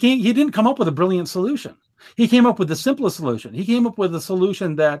 he didn't come up with a brilliant solution. He came up with the simplest solution. He came up with a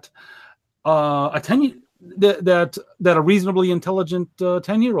solution that that a reasonably intelligent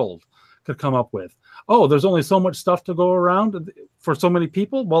 10-year-old could come up with. Oh, there's only so much stuff to go around for so many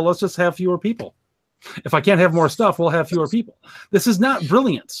people. Well, let's just have fewer people. If I can't have more stuff, we'll have fewer people. This is not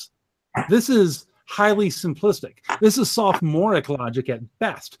brilliance. This is highly simplistic. This is sophomoric logic at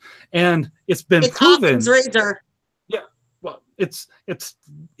best, and it's been proven. Occam's razor. Yeah, well, it's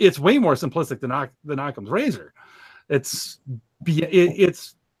way more simplistic than Occam's razor. It's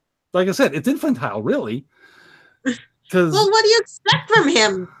like I said, it's infantile, really. Well, what do you expect from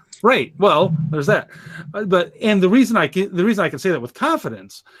him? Right. Well, there's that. And the reason I can say that with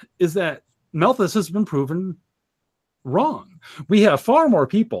confidence is that Malthus has been proven wrong. We have far more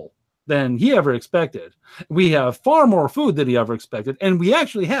people than he ever expected. We have far more food than he ever expected, and we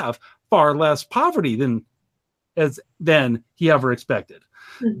actually have far less poverty than he ever expected.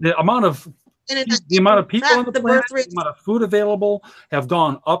 The amount of people on the planet, the amount of food available have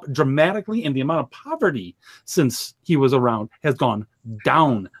gone up dramatically, and the amount of poverty since he was around has gone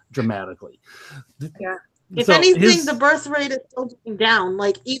down dramatically. Yeah. If anything, the birth rate is still going down.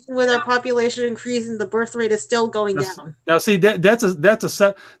 Like, even with our population increasing, the birth rate is still going down. Now, see, that's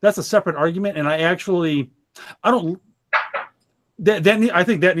a separate argument, and I think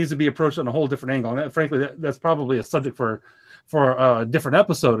that needs to be approached on a whole different angle. And frankly, that's probably a subject for a different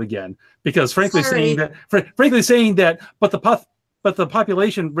episode again, because frankly saying that, but the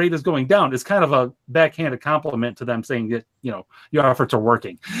population rate is going down is kind of a backhanded compliment to them, saying that your efforts are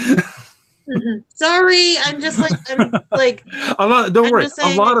working. Sorry, I'm like don't worry.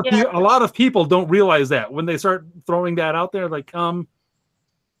 A lot of people don't realize that when they start throwing that out there, like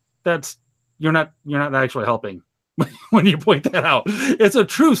that's you're not actually helping when you point that out. It's a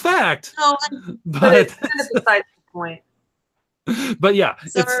true fact. No, but it's kind of beside the point. But yeah,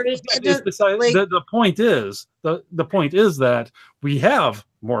 sorry, the point is the point is that we have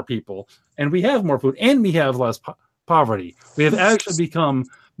more people, and we have more food, and we have less poverty. We have actually become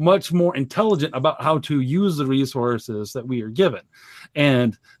much more intelligent about how to use the resources that we are given,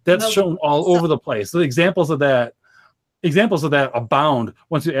 and that's shown all over the place. The examples of that abound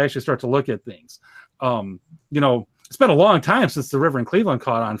once you actually start to look at things. It's been a long time since the river in Cleveland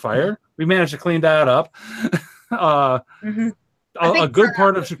caught on fire. We managed to clean that up. A good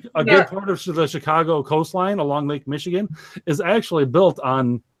part of the Chicago coastline along Lake Michigan is actually built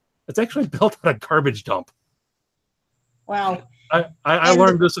on a garbage dump. Wow. I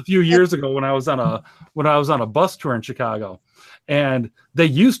learned this a few years ago when I was on a bus tour in Chicago, and they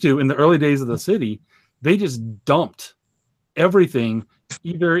used to, in the early days of the city, they just dumped everything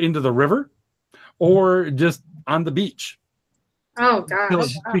either into the river or just on the beach. Oh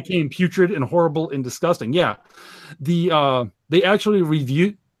gosh! It became putrid and horrible and disgusting. Yeah, they actually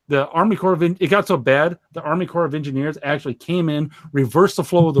reviewed the Army Corps of it got so bad the Army Corps of Engineers actually came in, reversed the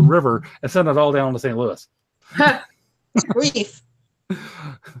flow of the river, and sent it all down to St. Louis. Grief.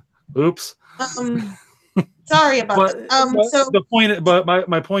 Oops. Sorry about that. So the point, but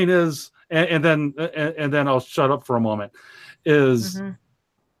my point is, and then I'll shut up for a moment, is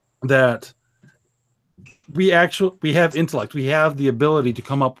that we have intellect. We have the ability to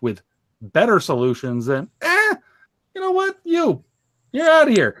come up with better solutions than, you know what, you're out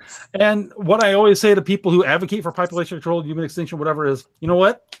of here. And what I always say to people who advocate for population control, human extinction, whatever, is, you know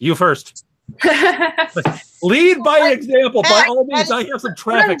what, you first. Lead by example. By all means, I have some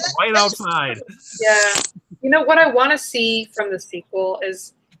traffic right outside. Yeah. What I want to see from the sequel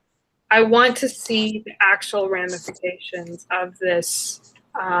is I want to see the actual ramifications of this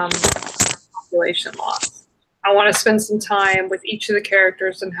population loss. I want to spend some time with each of the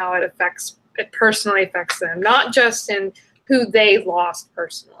characters and how it personally affects them, not just in who they lost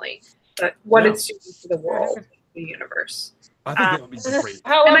personally, but what it's doing to the world, the universe. I think that would be great.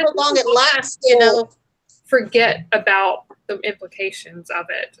 However long it lasts, forget about the implications of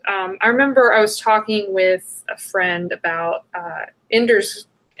it. I remember I was talking with a friend about Ender's,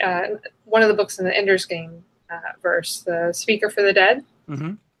 one of the books in the Ender's Game verse, the Speaker for the Dead.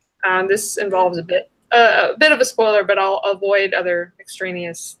 Mm-hmm. This involves a bit of a spoiler, but I'll avoid other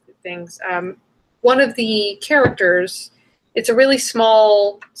extraneous things. One of the characters, it's a really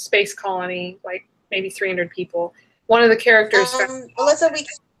small space colony, like maybe 300 people. One of the characters... Alyssa, we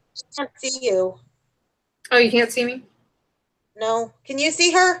can't see you. Oh, you can't see me? No. Can you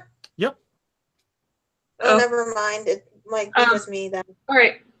see her? Yep. Oh, never mind. It might be just me then. All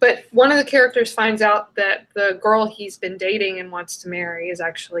right. But one of the characters finds out that the girl he's been dating and wants to marry is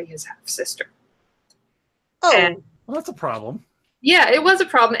actually his half-sister. Oh. And, well, that's a problem. Yeah, it was a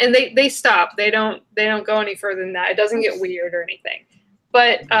problem. And they stop. They don't go any further than that. It doesn't get weird or anything.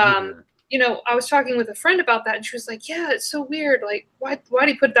 But, you know, I was talking with a friend about that, and she was like, yeah, it's so weird. Like, why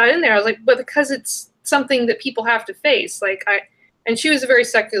do you put that in there? I was like, but because it's something that people have to face. And she was a very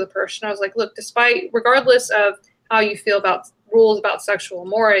secular person. I was like, look, regardless of how you feel about rules about sexual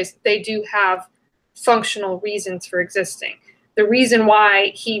mores, they do have functional reasons for existing. The reason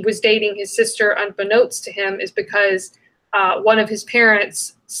why he was dating his sister unbeknownst to him is because one of his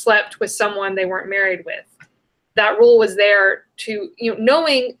parents slept with someone they weren't married with. That rule was there to,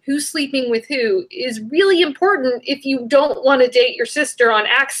 knowing who's sleeping with who is really important if you don't want to date your sister on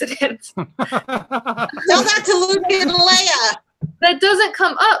accident. Tell that to Luke and Leia. That doesn't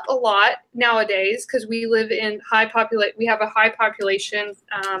come up a lot nowadays because we live in we have a high population,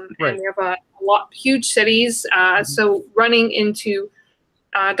 right. And we have huge cities. So running into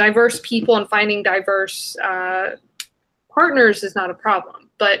diverse people and finding diverse partners is not a problem.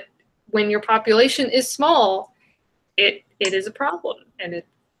 But when your population is small, it is a problem, and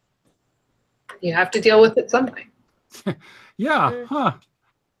you have to deal with it some way. Yeah, huh?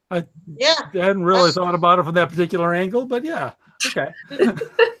 I hadn't really thought about it from that particular angle, but yeah, okay.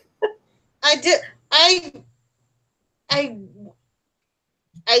 I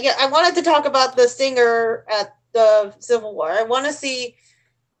wanted to talk about the singer at the Civil War. I want to see,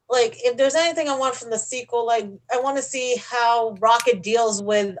 like, if there's anything I want from the sequel, like, I want to see how Rocket deals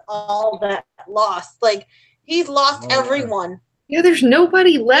with all that loss. Like, he's lost everyone. Yeah, there's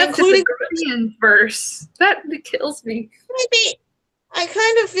nobody left, including the Guardian verse. That kills me. Maybe I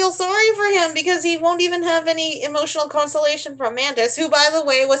kind of feel sorry for him because he won't even have any emotional consolation from Mantis, who, by the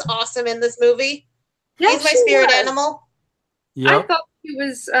way, was awesome in this movie. Yeah, he's my spirit animal. Yeah, I thought he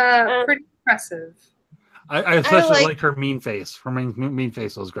was pretty impressive. I especially like her mean face. Her mean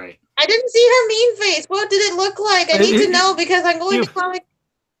face was great. I didn't see her mean face. What did it look like? I need to know because I'm going to comic.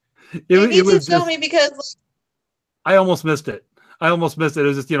 You need to show me because I almost missed it. It was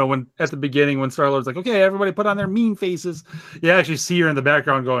just, when at the beginning when Star-Lord's like, okay, everybody put on their mean faces. You actually see her in the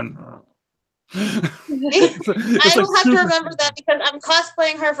background going. I will have to remember that because I'm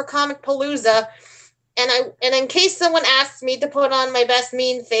cosplaying her for Comic Palooza, and in case someone asks me to put on my best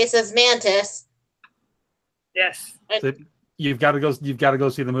mean face as Mantis. Yes. So you've got to go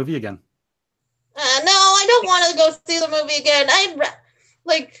see the movie again. No, I don't want to go see the movie again.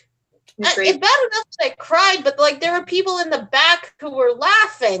 It's bad enough that I cried, but there were people in the back who were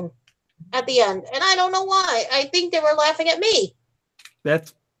laughing at the end, and I don't know why. I think they were laughing at me.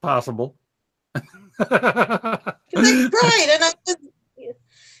 That's possible. Because I cried,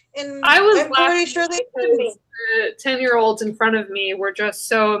 I'm pretty sure they did me. The 10-year-olds in front of me were just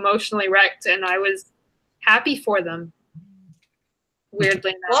so emotionally wrecked, and I was happy for them.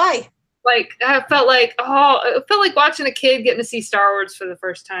 Weirdly enough. Why? I felt like watching a kid getting to see Star Wars for the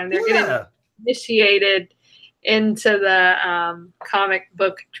first time. They're getting initiated into the comic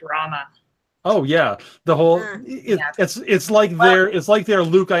book drama. Oh yeah, the whole it's like they're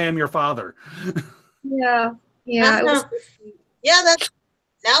Luke, I am your father. Yeah. That's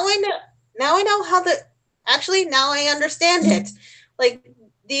now I know how now I understand it. Like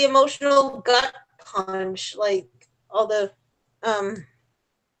the emotional gut punch, like all the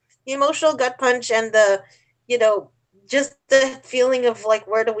emotional gut punch and the just the feeling of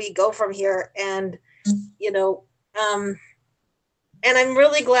where do we go from here, and and I'm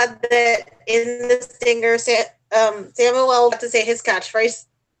really glad that in the Stinger Samuel got to say his catchphrase.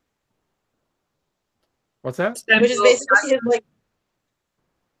 What's that? Which is basically his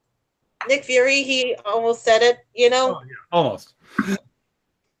Nick Fury. He almost said it, Oh, yeah, almost.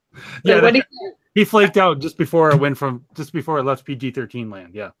 Yeah, he flaked out just before it left PG-13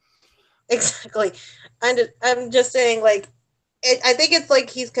 land. Yeah. Exactly. I'm just saying, I think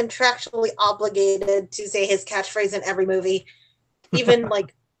it's he's contractually obligated to say his catchphrase in every movie, even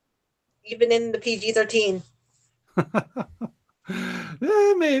even in the PG-13.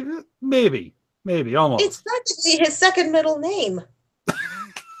 Maybe almost. It's practically his second middle name.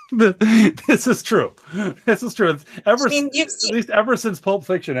 This is true. At least ever since Pulp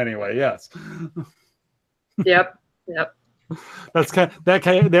Fiction, anyway. Yes. Yep. Yep. That's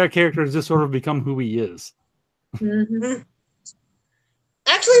that character has just sort of become who he is. Mm-hmm.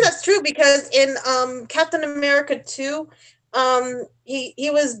 Actually, that's true because in Captain America 2,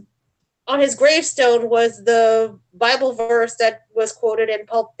 he was on his gravestone was the Bible verse that was quoted in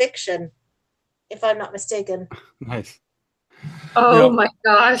Pulp Fiction, if I'm not mistaken. Nice. Oh my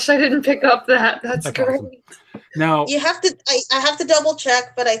gosh, I didn't pick up that. That's great. Awesome. Now you have to. I have to double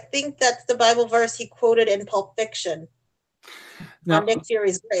check, but I think that's the Bible verse he quoted in Pulp Fiction on Nick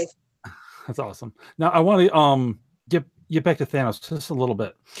Fury's grave. That's awesome. Now I want to get back to Thanos just a little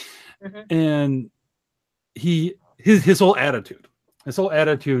bit, and his whole attitude. His whole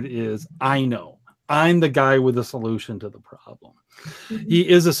attitude is, I know. I'm the guy with the solution to the problem. He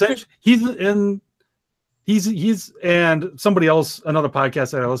is essentially he's and somebody else, another podcast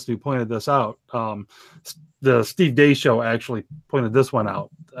that I listened to pointed this out. The Steve Day show actually pointed this one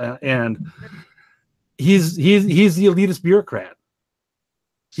out, and he's the elitist bureaucrat.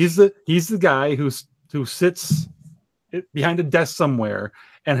 He's the guy who sits behind a desk somewhere,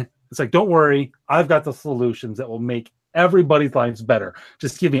 and it's like, don't worry, I've got the solutions that will make everybody's lives better.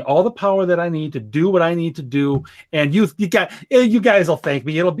 Just give me all the power that I need to do what I need to do, and you guys will thank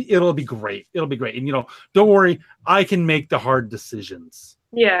me. It'll be great. It'll be great. And don't worry, I can make the hard decisions.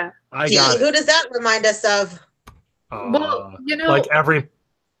 Yeah. I got Who does that remind us of? Well, almost every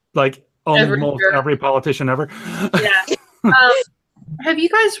politician ever. Yeah. Have you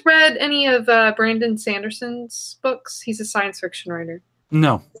guys read any of Brandon Sanderson's books? He's a science fiction writer.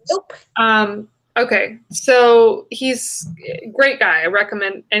 No. Nope. Okay, so he's a great guy. I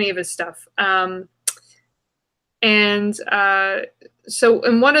recommend any of his stuff. So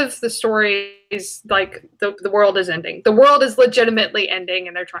in one of the stories, like the world is ending. The world is legitimately ending,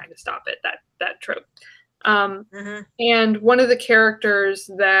 and they're trying to stop it. That trope. And one of the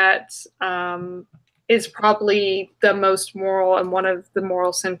characters that is probably the most moral and one of the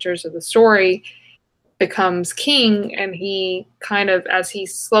moral centers of the story becomes king, and he kind of, as he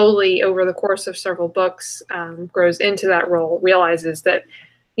slowly over the course of several books grows into that role, realizes that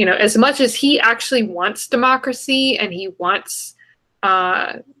as much as he actually wants democracy and he wants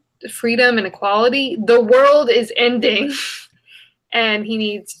freedom and equality, the world is ending and he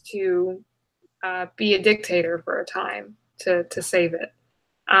needs to be a dictator for a time to save it.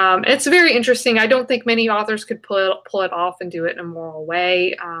 It's very interesting. I don't think many authors could pull it off and do it in a moral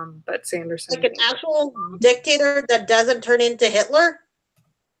way. But Sanderson, like an actual dictator that doesn't turn into Hitler.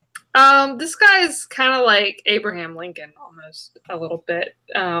 This guy's kind of like Abraham Lincoln, almost a little bit,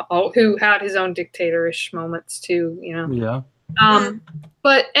 who had his own dictatorish moments too. Yeah.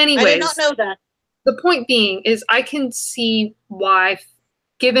 But anyways, I did not know that. The point being is, I can see why,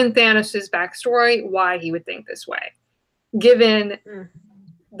 given Thanos' backstory, why he would think this way, given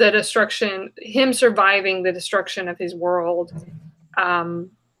the destruction, him surviving the destruction of his world.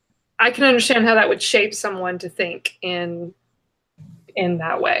 I can understand how that would shape someone to think in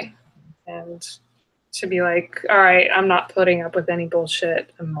that way, and to be like, all right, I'm not putting up with any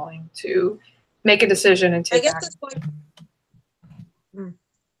bullshit. I'm willing to make a decision and take action.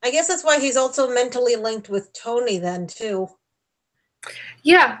 I guess that's why he's also mentally linked with Tony then too.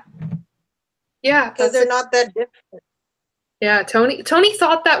 Yeah. Because they're not that different. Yeah, Tony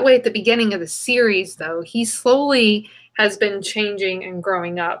thought that way at the beginning of the series, though. He slowly has been changing and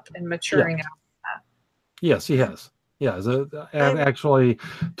growing up and maturing out of that. Yes, he has. Yeah, actually,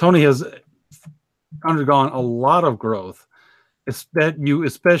 Tony has undergone a lot of growth. It's that you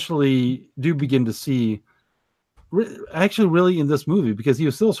especially do begin to see, actually, really in this movie, because he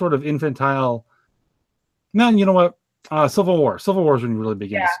was still sort of infantile. Man, you know what? Civil War. Civil War is when you really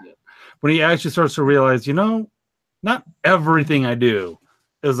begin to see it. When he actually starts to realize, not everything I do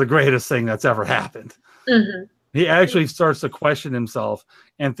is the greatest thing that's ever happened. Mm-hmm. He actually starts to question himself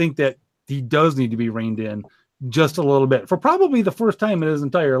and think that he does need to be reined in just a little bit for probably the first time in his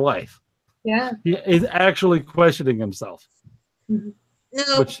entire life. Yeah. He is actually questioning himself. Mm-hmm.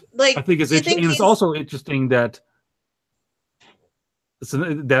 No, which I think is interesting. And it's also interesting that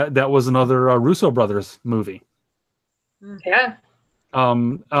that was another Russo brothers movie. Yeah.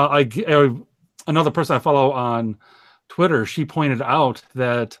 Another person I follow on Twitter, she pointed out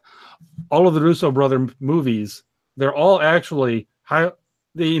that all of the Russo brother movies, they're all actually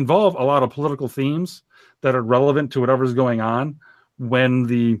they involve a lot of political themes that are relevant to whatever's going on when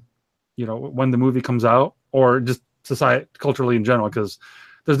the movie comes out, or just society culturally in general, because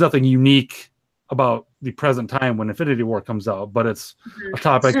there's nothing unique about the present time when Infinity War comes out, but it's a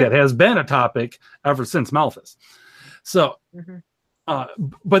topic that has been a topic ever since Malthus. So,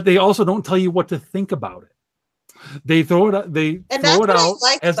 but they also don't tell you what to think about it. They throw it out. They And throw that's it what I out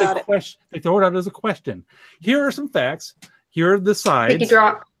liked as a about it. question. They throw it out as a question. Here are some facts. Here are the sides. Picky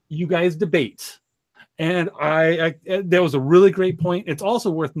drop. You guys debate. And I that was a really great point. It's also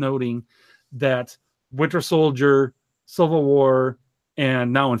worth noting that Winter Soldier, Civil War,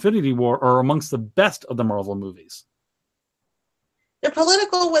 and now Infinity War are amongst the best of the Marvel movies. They're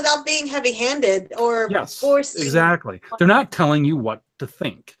political without being heavy-handed or Yes, forcing. exactly. They're not telling you what to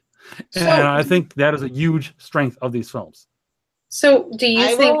think. And I think that is a huge strength of these films. So do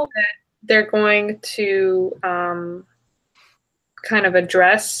you think that they're going to kind of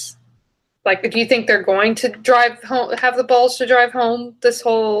address, like, do you think they're going to drive home, have the balls to drive home this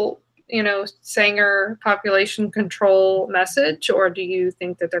whole, Sanger population control message, or do you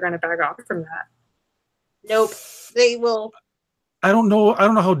think that they're going to back off from that? Nope. They will. I don't know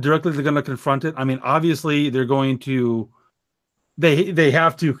how directly they're going to confront it. I mean, obviously they're going to, they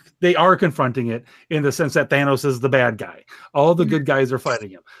are confronting it in the sense that Thanos is the bad guy. All the good guys are fighting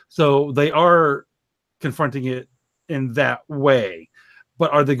him. So they are confronting it in that way.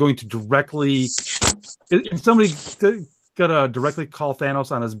 But are they going to directly, is somebody gonna directly call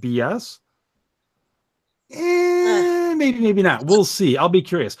Thanos on his BS? Maybe, maybe not. We'll see. I'll be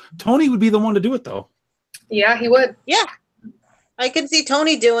curious. Tony would be the one to do it though. Yeah, he would. Yeah. I can see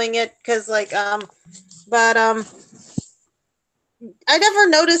Tony doing it because, but I never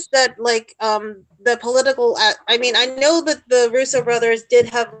noticed that, the political. I mean, I know that the Russo brothers did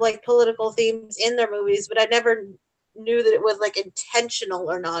have political themes in their movies, but I never knew that it was intentional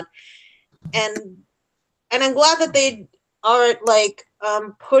or not. And I'm glad that they aren't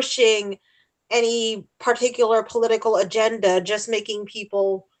pushing any particular political agenda, just making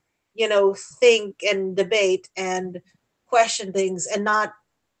people, think and debate and question things, and not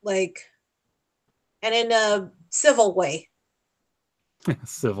and in a civil way.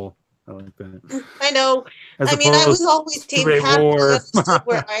 Civil. I like that. I know. I mean, I was always Team Cap.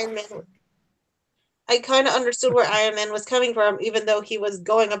 I kind of understood where Iron Man was coming from, even though he was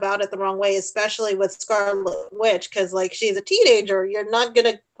going about it the wrong way, especially with Scarlet Witch, because she's a teenager. You're not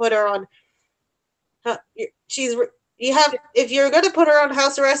gonna put her on. If you're gonna put her on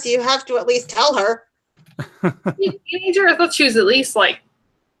house arrest, you have to at least tell her. Teenager, I thought she was at least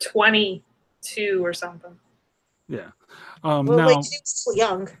 22 or something. Yeah. She's still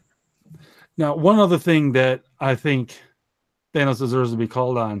young. Now, one other thing that I think Thanos deserves to be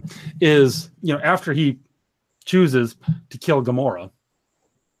called on is, after he chooses to kill Gamora,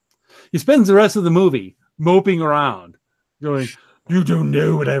 he spends the rest of the movie moping around, going, "You don't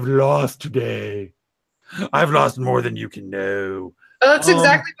know what I've lost today. I've lost more than you can know." Oh, that's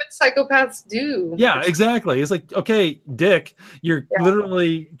exactly what psychopaths do. Yeah, exactly. It's like, okay, Dick, you're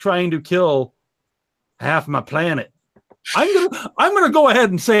literally trying to kill half my planet. I'm gonna go ahead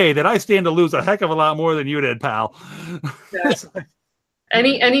and say that I stand to lose a heck of a lot more than you did, pal. Yeah.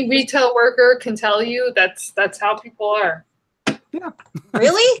 Any retail worker can tell you that's how people are. Yeah.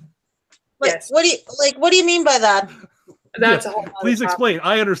 Really? Yes. What do you mean by that? That's a whole. Please explain.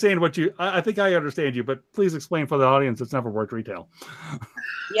 I understand what you. I think I understand you, but please explain for the audience that's never worked retail.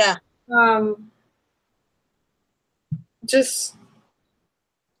 Yeah. Just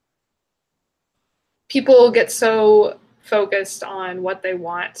people get so focused on what they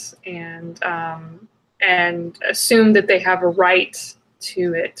want and assume that they have a right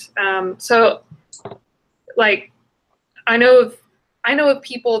to it. So, I know of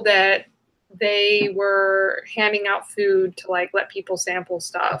people that they were handing out food to let people sample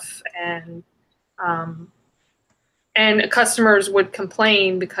stuff, and customers would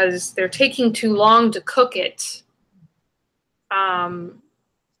complain because they're taking too long to cook it. Oh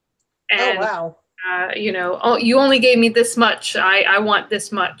wow. Oh, you only gave me this much. I want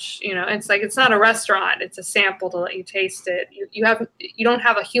this much. It's it's not a restaurant. It's a sample to let you taste it. You don't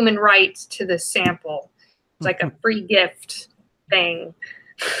have a human right to this sample. It's like a free gift thing.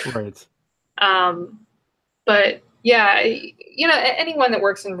 Right. But yeah, anyone that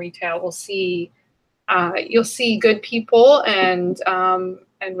works in retail will see. You'll see good people and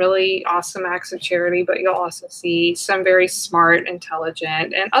really awesome acts of charity, but you'll also see some very smart,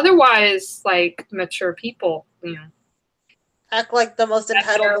 intelligent, and otherwise mature people. Act like the most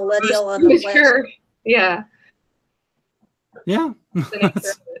entitled millennial on the planet. Yeah. Yeah.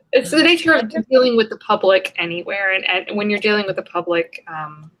 It's the nature of dealing with the public anywhere, and when you're dealing with the public,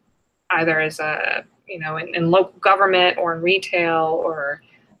 either as in local government or in retail or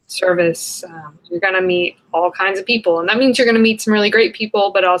service, you're going to meet all kinds of people, and that means you're going to meet some really great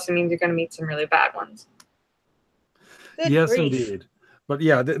people, but also means you're going to meet some really bad ones. Yes, indeed. But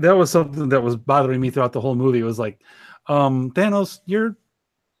yeah, that was something that was bothering me throughout the whole movie. It was Thanos, you're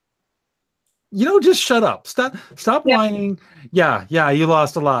just shut up. Stop Yeah. whining. Yeah, you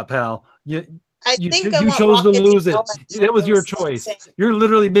lost a lot, pal. I You think I want chose to Rocket lose it. know That was your it's choice. insane. You're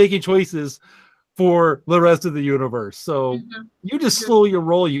literally making choices for the rest of the universe. So Mhm. you just slow your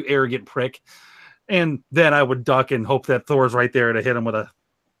roll, you arrogant prick. And then I would duck and hope that Thor's right there to hit him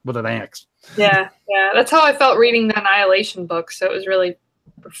with an axe. Yeah. That's how I felt reading the Annihilation book. So it was really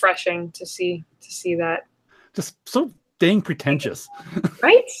refreshing to see that. Just so dang pretentious.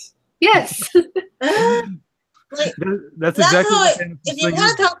 Right? Yes. Like, That's that's exactly how what if you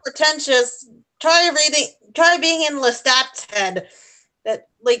want to talk pretentious, try being in Lestat's head. That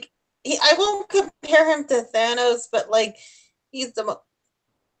like I won't compare him to Thanos, but like he's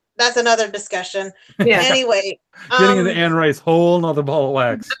that's another discussion. Yeah. Anyway, getting into Anne Rice, whole nother ball of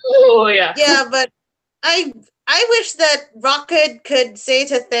wax. Oh yeah. yeah, but I wish that Rocket could say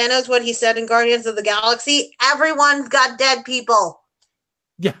to Thanos what he said in Guardians of the Galaxy: "Everyone's got dead people."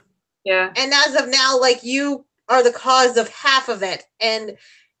 Yeah. Yeah. And as of now, like, you are the cause of half of it, and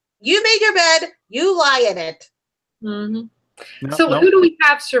you made your bed, you lie in it. Mm-hmm. No, So who do we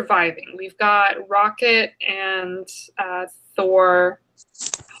have surviving? We've got Rocket and Thor,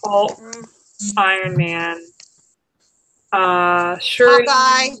 Hulk, Iron Man, Shuri,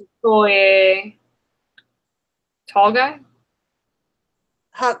 Hawkeye. Okoye, Tall Guy.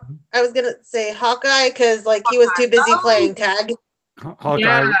 I was gonna say Hawkeye because like he was too busy playing tag.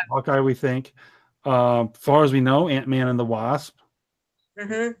 Hawkeye, we think. As far as we know, Ant-Man and the Wasp.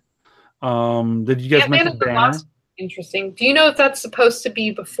 Mm-hmm. Did you guys Ant-Man mention and the Banner? Wasp. Interesting. Do you know if that's supposed to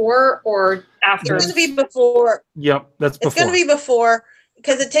be before or after? It's gonna be before. Yep, that's before. It's gonna be before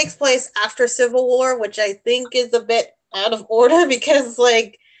because it takes place after Civil War, which I think is a bit out of order because,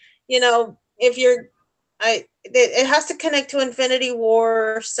 like, if you're, it has to connect to Infinity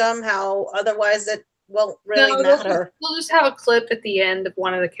War somehow. Otherwise, it won't really matter. We'll just have a clip at the end of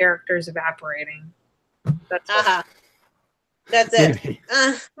one of the characters evaporating. That's That's it.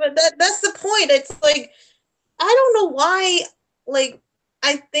 But that's the point. It's like, I don't know why. Like,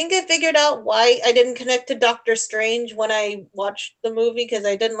 I think I figured out why I didn't connect to Doctor Strange when I watched the movie because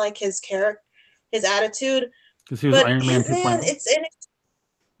I didn't like his attitude. Because he was Iron Man 2.0. Man, it's in it.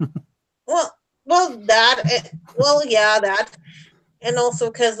 that, and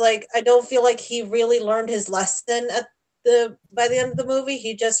also because like I don't feel like he really learned his lesson by the end of the movie.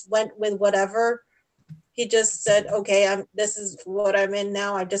 He just went with whatever. He just said, "Okay, this is what I'm in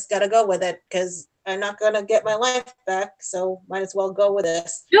now. I just gotta go with it because I'm not gonna get my life back. So might as well go with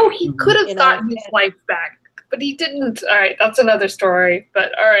this." No, he could have gotten his life back, but he didn't. All right, that's another story.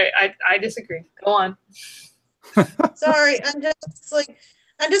 But all right, I disagree. Go on. Sorry, I'm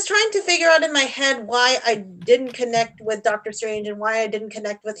just trying to figure out in my head why I didn't connect with Doctor Strange and why I didn't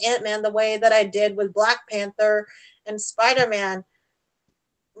connect with Ant-Man the way that I did with Black Panther and Spider-Man.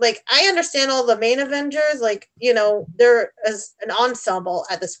 Like, I understand all the main Avengers, like, they're as an ensemble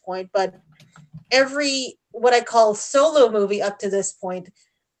at this point, but every what I call solo movie up to this point,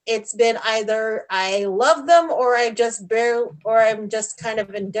 it's been either I love them or I'm just kind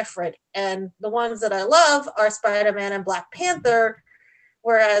of indifferent. And the ones that I love are Spider-Man and Black Panther,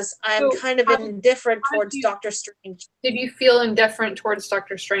 whereas I'm kind of indifferent towards Doctor Strange. Did you feel indifferent towards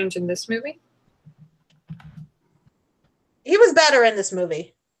Doctor Strange in this movie? He was better in this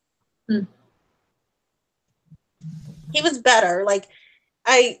movie. He was better. Like,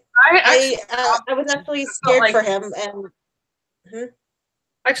 I was actually scared for him, and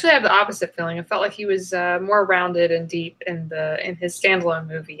actually I have the opposite feeling. I felt like he was more rounded and deep in his standalone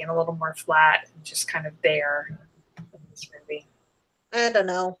movie, and a little more flat and just kind of there in this movie. I don't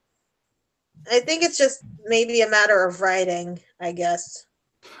know. I think it's just maybe a matter of writing, I guess.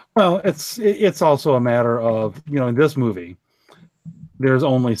 Well, it's also a matter of, in this movie, there's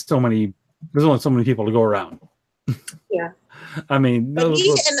only so many people to go around. Yeah. I mean, but he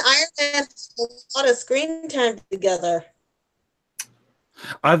and Iron Man had a lot of screen time together.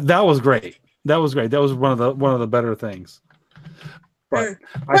 That was great. That was one of the better things. But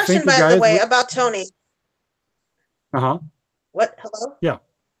Question, by the way, about Tony. What? Hello? Yeah.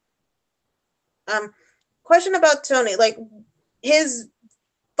 Question about Tony, like his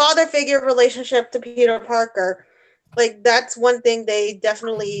father figure relationship to Peter Parker. Like, that's one thing they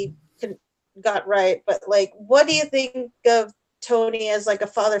definitely got right. But like, what do you think of Tony as like a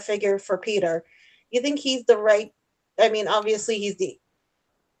father figure for Peter? You think he's the right? I mean, obviously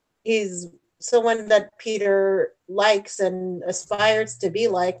he's someone that Peter likes and aspires to be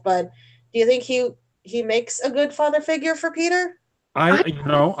like. But do you think he makes a good father figure for Peter? I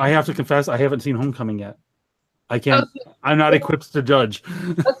have to confess, I haven't seen Homecoming yet. I can't. I'm not equipped to judge.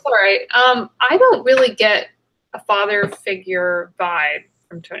 That's all right. I don't really get a father figure vibe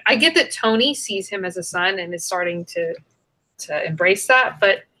from Tony. I get that Tony sees him as a son and is starting to embrace that,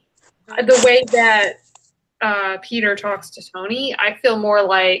 but the way that Peter talks to Tony, I feel more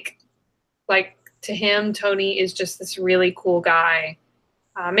like to him, Tony is just this really cool guy,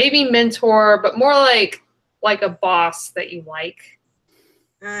 maybe mentor, but more like a boss that you like,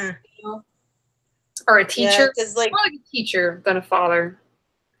 you know? Or a teacher. Yeah, like, more like a teacher than a father.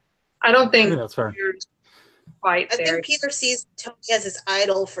 I don't think that's fair. I think Peter sees Tony as his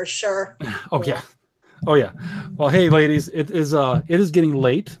idol for sure. Oh yeah. Oh yeah. Well, hey ladies, it is getting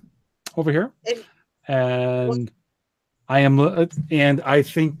late over here. And I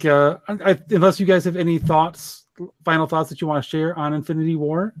think unless you guys have any final thoughts that you want to share on Infinity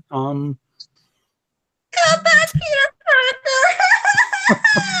War. Come back, Peter Parker.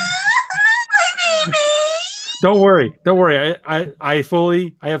 My baby. Don't worry. I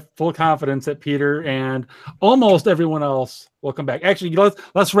have full confidence that Peter and almost everyone else will come back. Actually,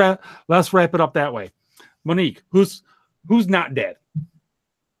 let's wrap it up that way. Monique, who's not dead?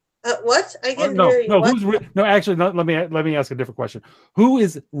 What? I can hear you. No. Actually, let me ask a different question. Who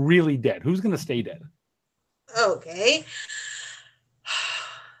is really dead? Who's going to stay dead? Okay.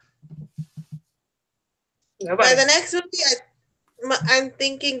 Nobody. By the next movie, I'm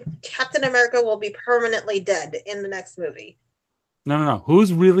thinking Captain America will be permanently dead in the next movie. No.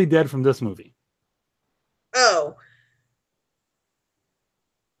 Who's really dead from this movie? Oh.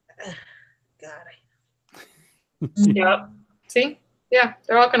 God. Yep. See? Yeah,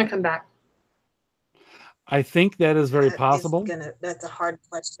 they're all going to come back. I think that is very possible. That's a hard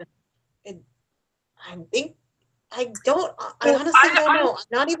question. I honestly don't know.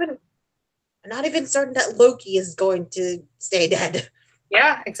 I'm not even certain that Loki is going to stay dead.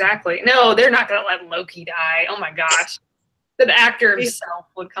 Yeah, exactly. No, they're not going to let Loki die. Oh my gosh. The actor himself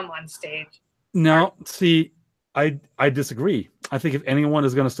would come on stage. No, see, I disagree. I think if anyone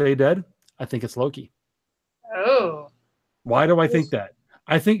is going to stay dead, I think it's Loki. Oh. Why do I think that?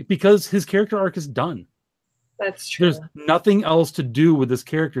 I think because his character arc is done. That's true. There's nothing else to do with this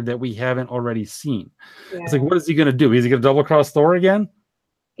character that we haven't already seen. Yeah. It's like, what is he going to do? Is he going to double cross Thor again?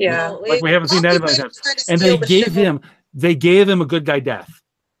 Yeah. No, like we haven't seen that many times. And they gave him a good guy death.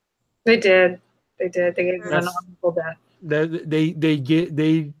 They did. They gave him an honorable death. They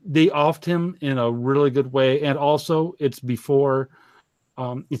offed him in a really good way, and also it's before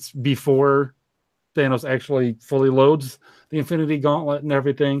Thanos actually fully loads the Infinity Gauntlet and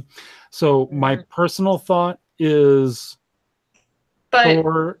everything. So my personal thought is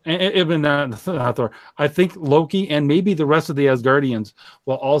Thor, even not Thor. I think Loki and maybe the rest of the Asgardians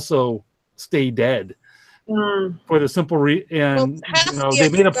will also stay dead for the simple they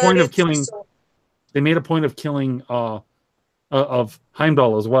made a point of killing. They made a point of killing of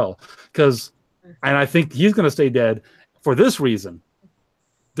Heimdall as well, and I think he's going to stay dead for this reason.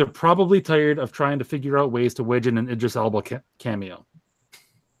 They're probably tired of trying to figure out ways to wedge in an Idris Elba cameo.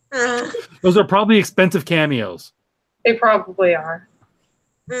 Those are probably expensive cameos. They probably are.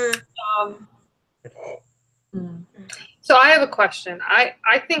 So I have a question. I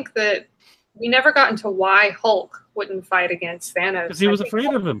think that we never got into why Hulk wouldn't fight against Thanos. Because he was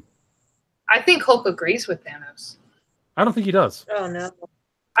afraid of him. I think Hulk agrees with Thanos. I don't think he does. Oh, no.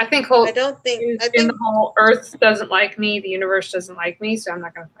 I think Hulk I think the whole Earth doesn't like me, the universe doesn't like me, so I'm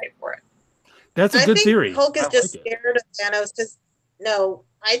not going to fight for it. That's a good theory. Hulk is just scared of Thanos.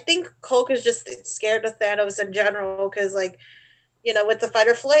 I think Hulk is just scared of Thanos in general because, with the fight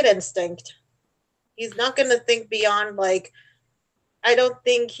or flight instinct, he's not going to think beyond, I don't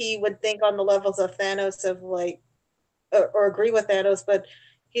think he would think on the levels of Thanos or agree with Thanos, but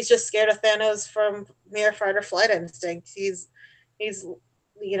he's just scared of Thanos from mere fight or flight instinct. He's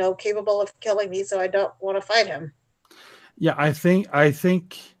capable of killing me, so I don't want to fight him. Yeah, I think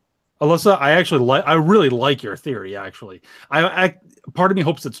Alyssa, I really like your theory, actually. I part of me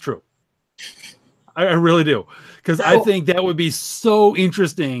hopes it's true. I really do. Because I think that would be so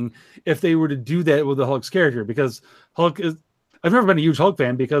interesting if they were to do that with the Hulk's character, because I've never been a huge Hulk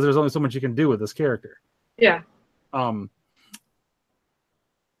fan because there's only so much you can do with this character. Yeah. But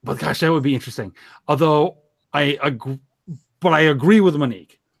gosh, that would be interesting. Although I agree with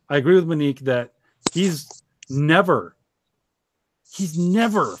Monique. I agree with Monique that he's never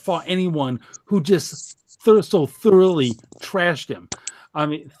fought anyone who just so thoroughly trashed him. I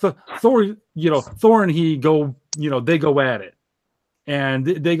mean, Thor and he go, they go at it, and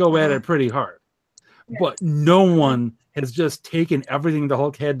they go at it pretty hard. But no one has just taken everything the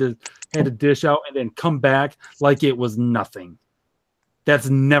Hulk had to dish out and then come back like it was nothing. That's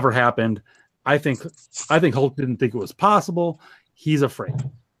never happened. I think Hulk didn't think it was possible. He's afraid.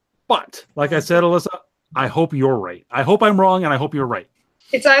 But like I said, Alyssa, I hope you're right. I hope I'm wrong, and I hope you're right.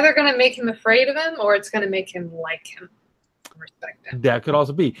 It's either going to make him afraid of him or it's going to make him like him, respect him. That could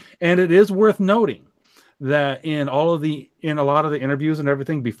also be. And it is worth noting that in a lot of the interviews and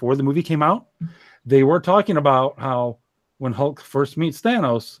everything before the movie came out, they were talking about how when Hulk first meets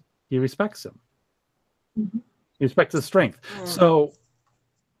Thanos, he respects him. Mm-hmm. He respects his strength. So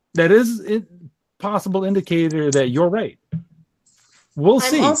that is a possible indicator that you're right. We'll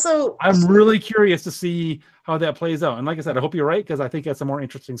see. I'm really curious to see how that plays out. And like I said, I hope you're right, because I think that's a more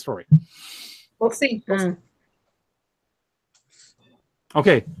interesting story. We'll see.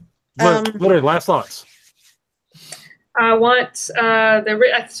 Okay. Literally, last thoughts. I want so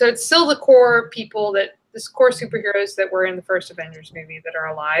it's still the core people core superheroes that were in the first Avengers movie that are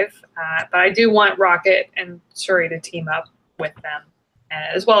alive. But I do want Rocket and Shuri to team up with them,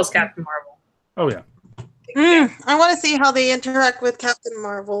 as well as Captain Marvel. Oh, yeah. I want to see how they interact with Captain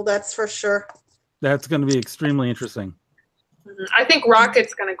Marvel. That's for sure. That's going to be extremely interesting. I think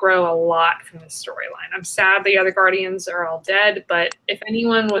Rocket's going to grow a lot from this storyline. I'm sad the other Guardians are all dead, but if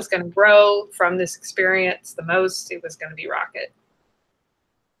anyone was going to grow from this experience the most, it was going to be Rocket.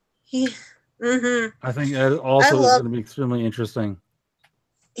 I think that also is going to be extremely interesting.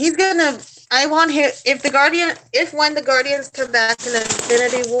 I want him, when the Guardians come back in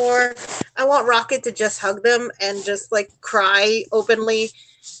Infinity War, I want Rocket to just hug them and just like cry openly,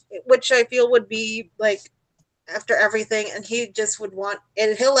 which I feel would be like after everything, and he just would want,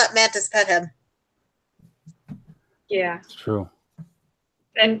 and he'll let Mantis pet him. Yeah. It's true.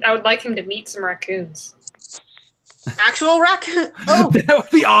 And I would like him to meet some raccoons. Actual raccoon? Oh, that would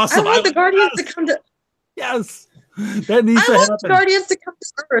be awesome. I want the Guardians to come to. Yes, that needs to happen. I want the Guardians to come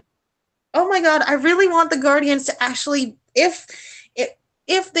to Earth. Oh my God, I really want the Guardians to actually, if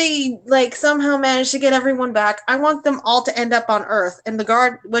they like somehow manage to get everyone back, I want them all to end up on Earth, and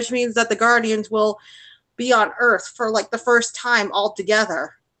which means that the Guardians will be on Earth for like the first time all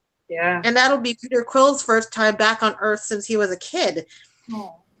together. Yeah. And that'll be Peter Quill's first time back on Earth since he was a kid.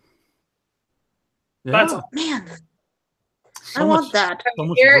 Oh. Yeah. Man. I want that. So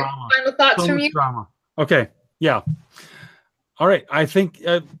much Eric, drama. final thoughts from you? Drama. Okay. Yeah. All right. I think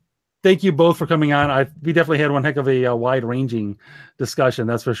thank you both for coming on. We definitely had one heck of a wide-ranging discussion,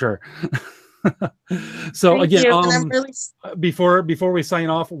 that's for sure. So Thank again, you. Before we sign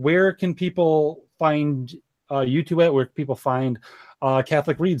off, where can people find YouTube at? Where can people find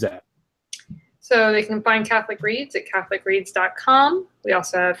Catholic Reads at? So they can find Catholic Reads at catholicreads.com. We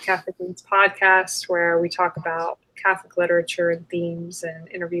also have Catholic Reads podcast, where we talk about Catholic literature and themes and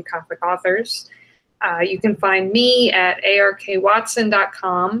interview Catholic authors. You can find me at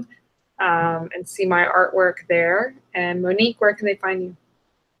arkwatson.com and see my artwork there. And Monique, where can they find you?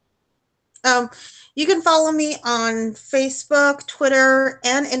 You can follow me on Facebook, Twitter,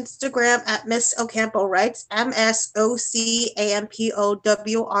 and Instagram at Miss Ocampo Writes,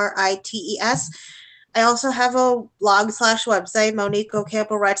 MSOCAMPOWRITES. I also have a blog/website,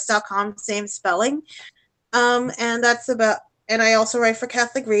 MoniqueOcampoWrites.com, same spelling. And that's about, and I also write for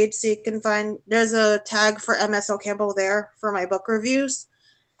Catholic Reads, so you can find, there's a tag for MS Ocampo there for my book reviews.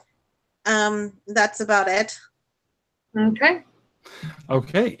 That's about it.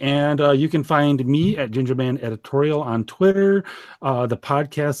 Okay, and you can find me at Gingerman Editorial on Twitter. The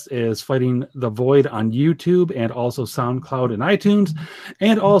podcast is Fighting the Void on YouTube and also SoundCloud and iTunes.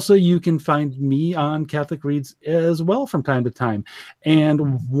 And also you can find me on Catholic Reads as well from time to time.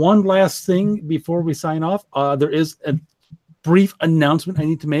 And one last thing before we sign off, there is a brief announcement I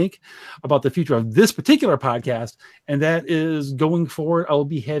need to make about the future of this particular podcast, and that is going forward, I will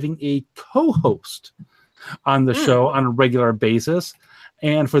be having a co-host on the show on a regular basis.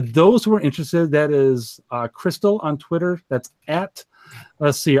 And for those who are interested, that is Crystal on Twitter. That's at,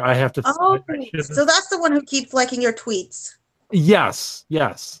 let's see, I have to. Oh, so that's the one who keeps liking your tweets. Yes.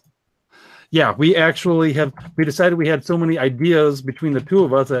 Yeah, we decided we had so many ideas between the two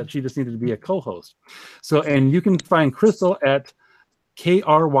of us that she just needed to be a co-host. So, and you can find Crystal at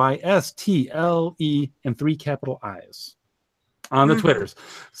KRYSTLE and 3 capital I's. On the Twitters.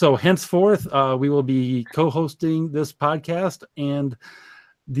 So henceforth, we will be co-hosting this podcast, and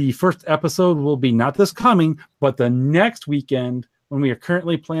the first episode will be not this coming, but the next weekend, when we are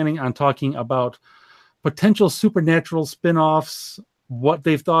currently planning on talking about potential supernatural spin-offs, what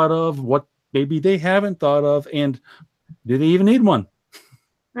they've thought of, what maybe they haven't thought of, and do they even need one?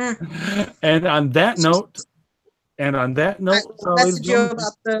 And on that note, I'll message you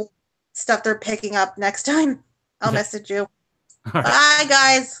about the stuff they're picking up next time. I'll message you. Right. Bye,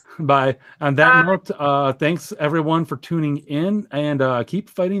 guys. Bye. On that note, thanks everyone for tuning in, and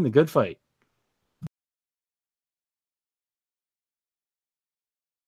keep fighting the good fight.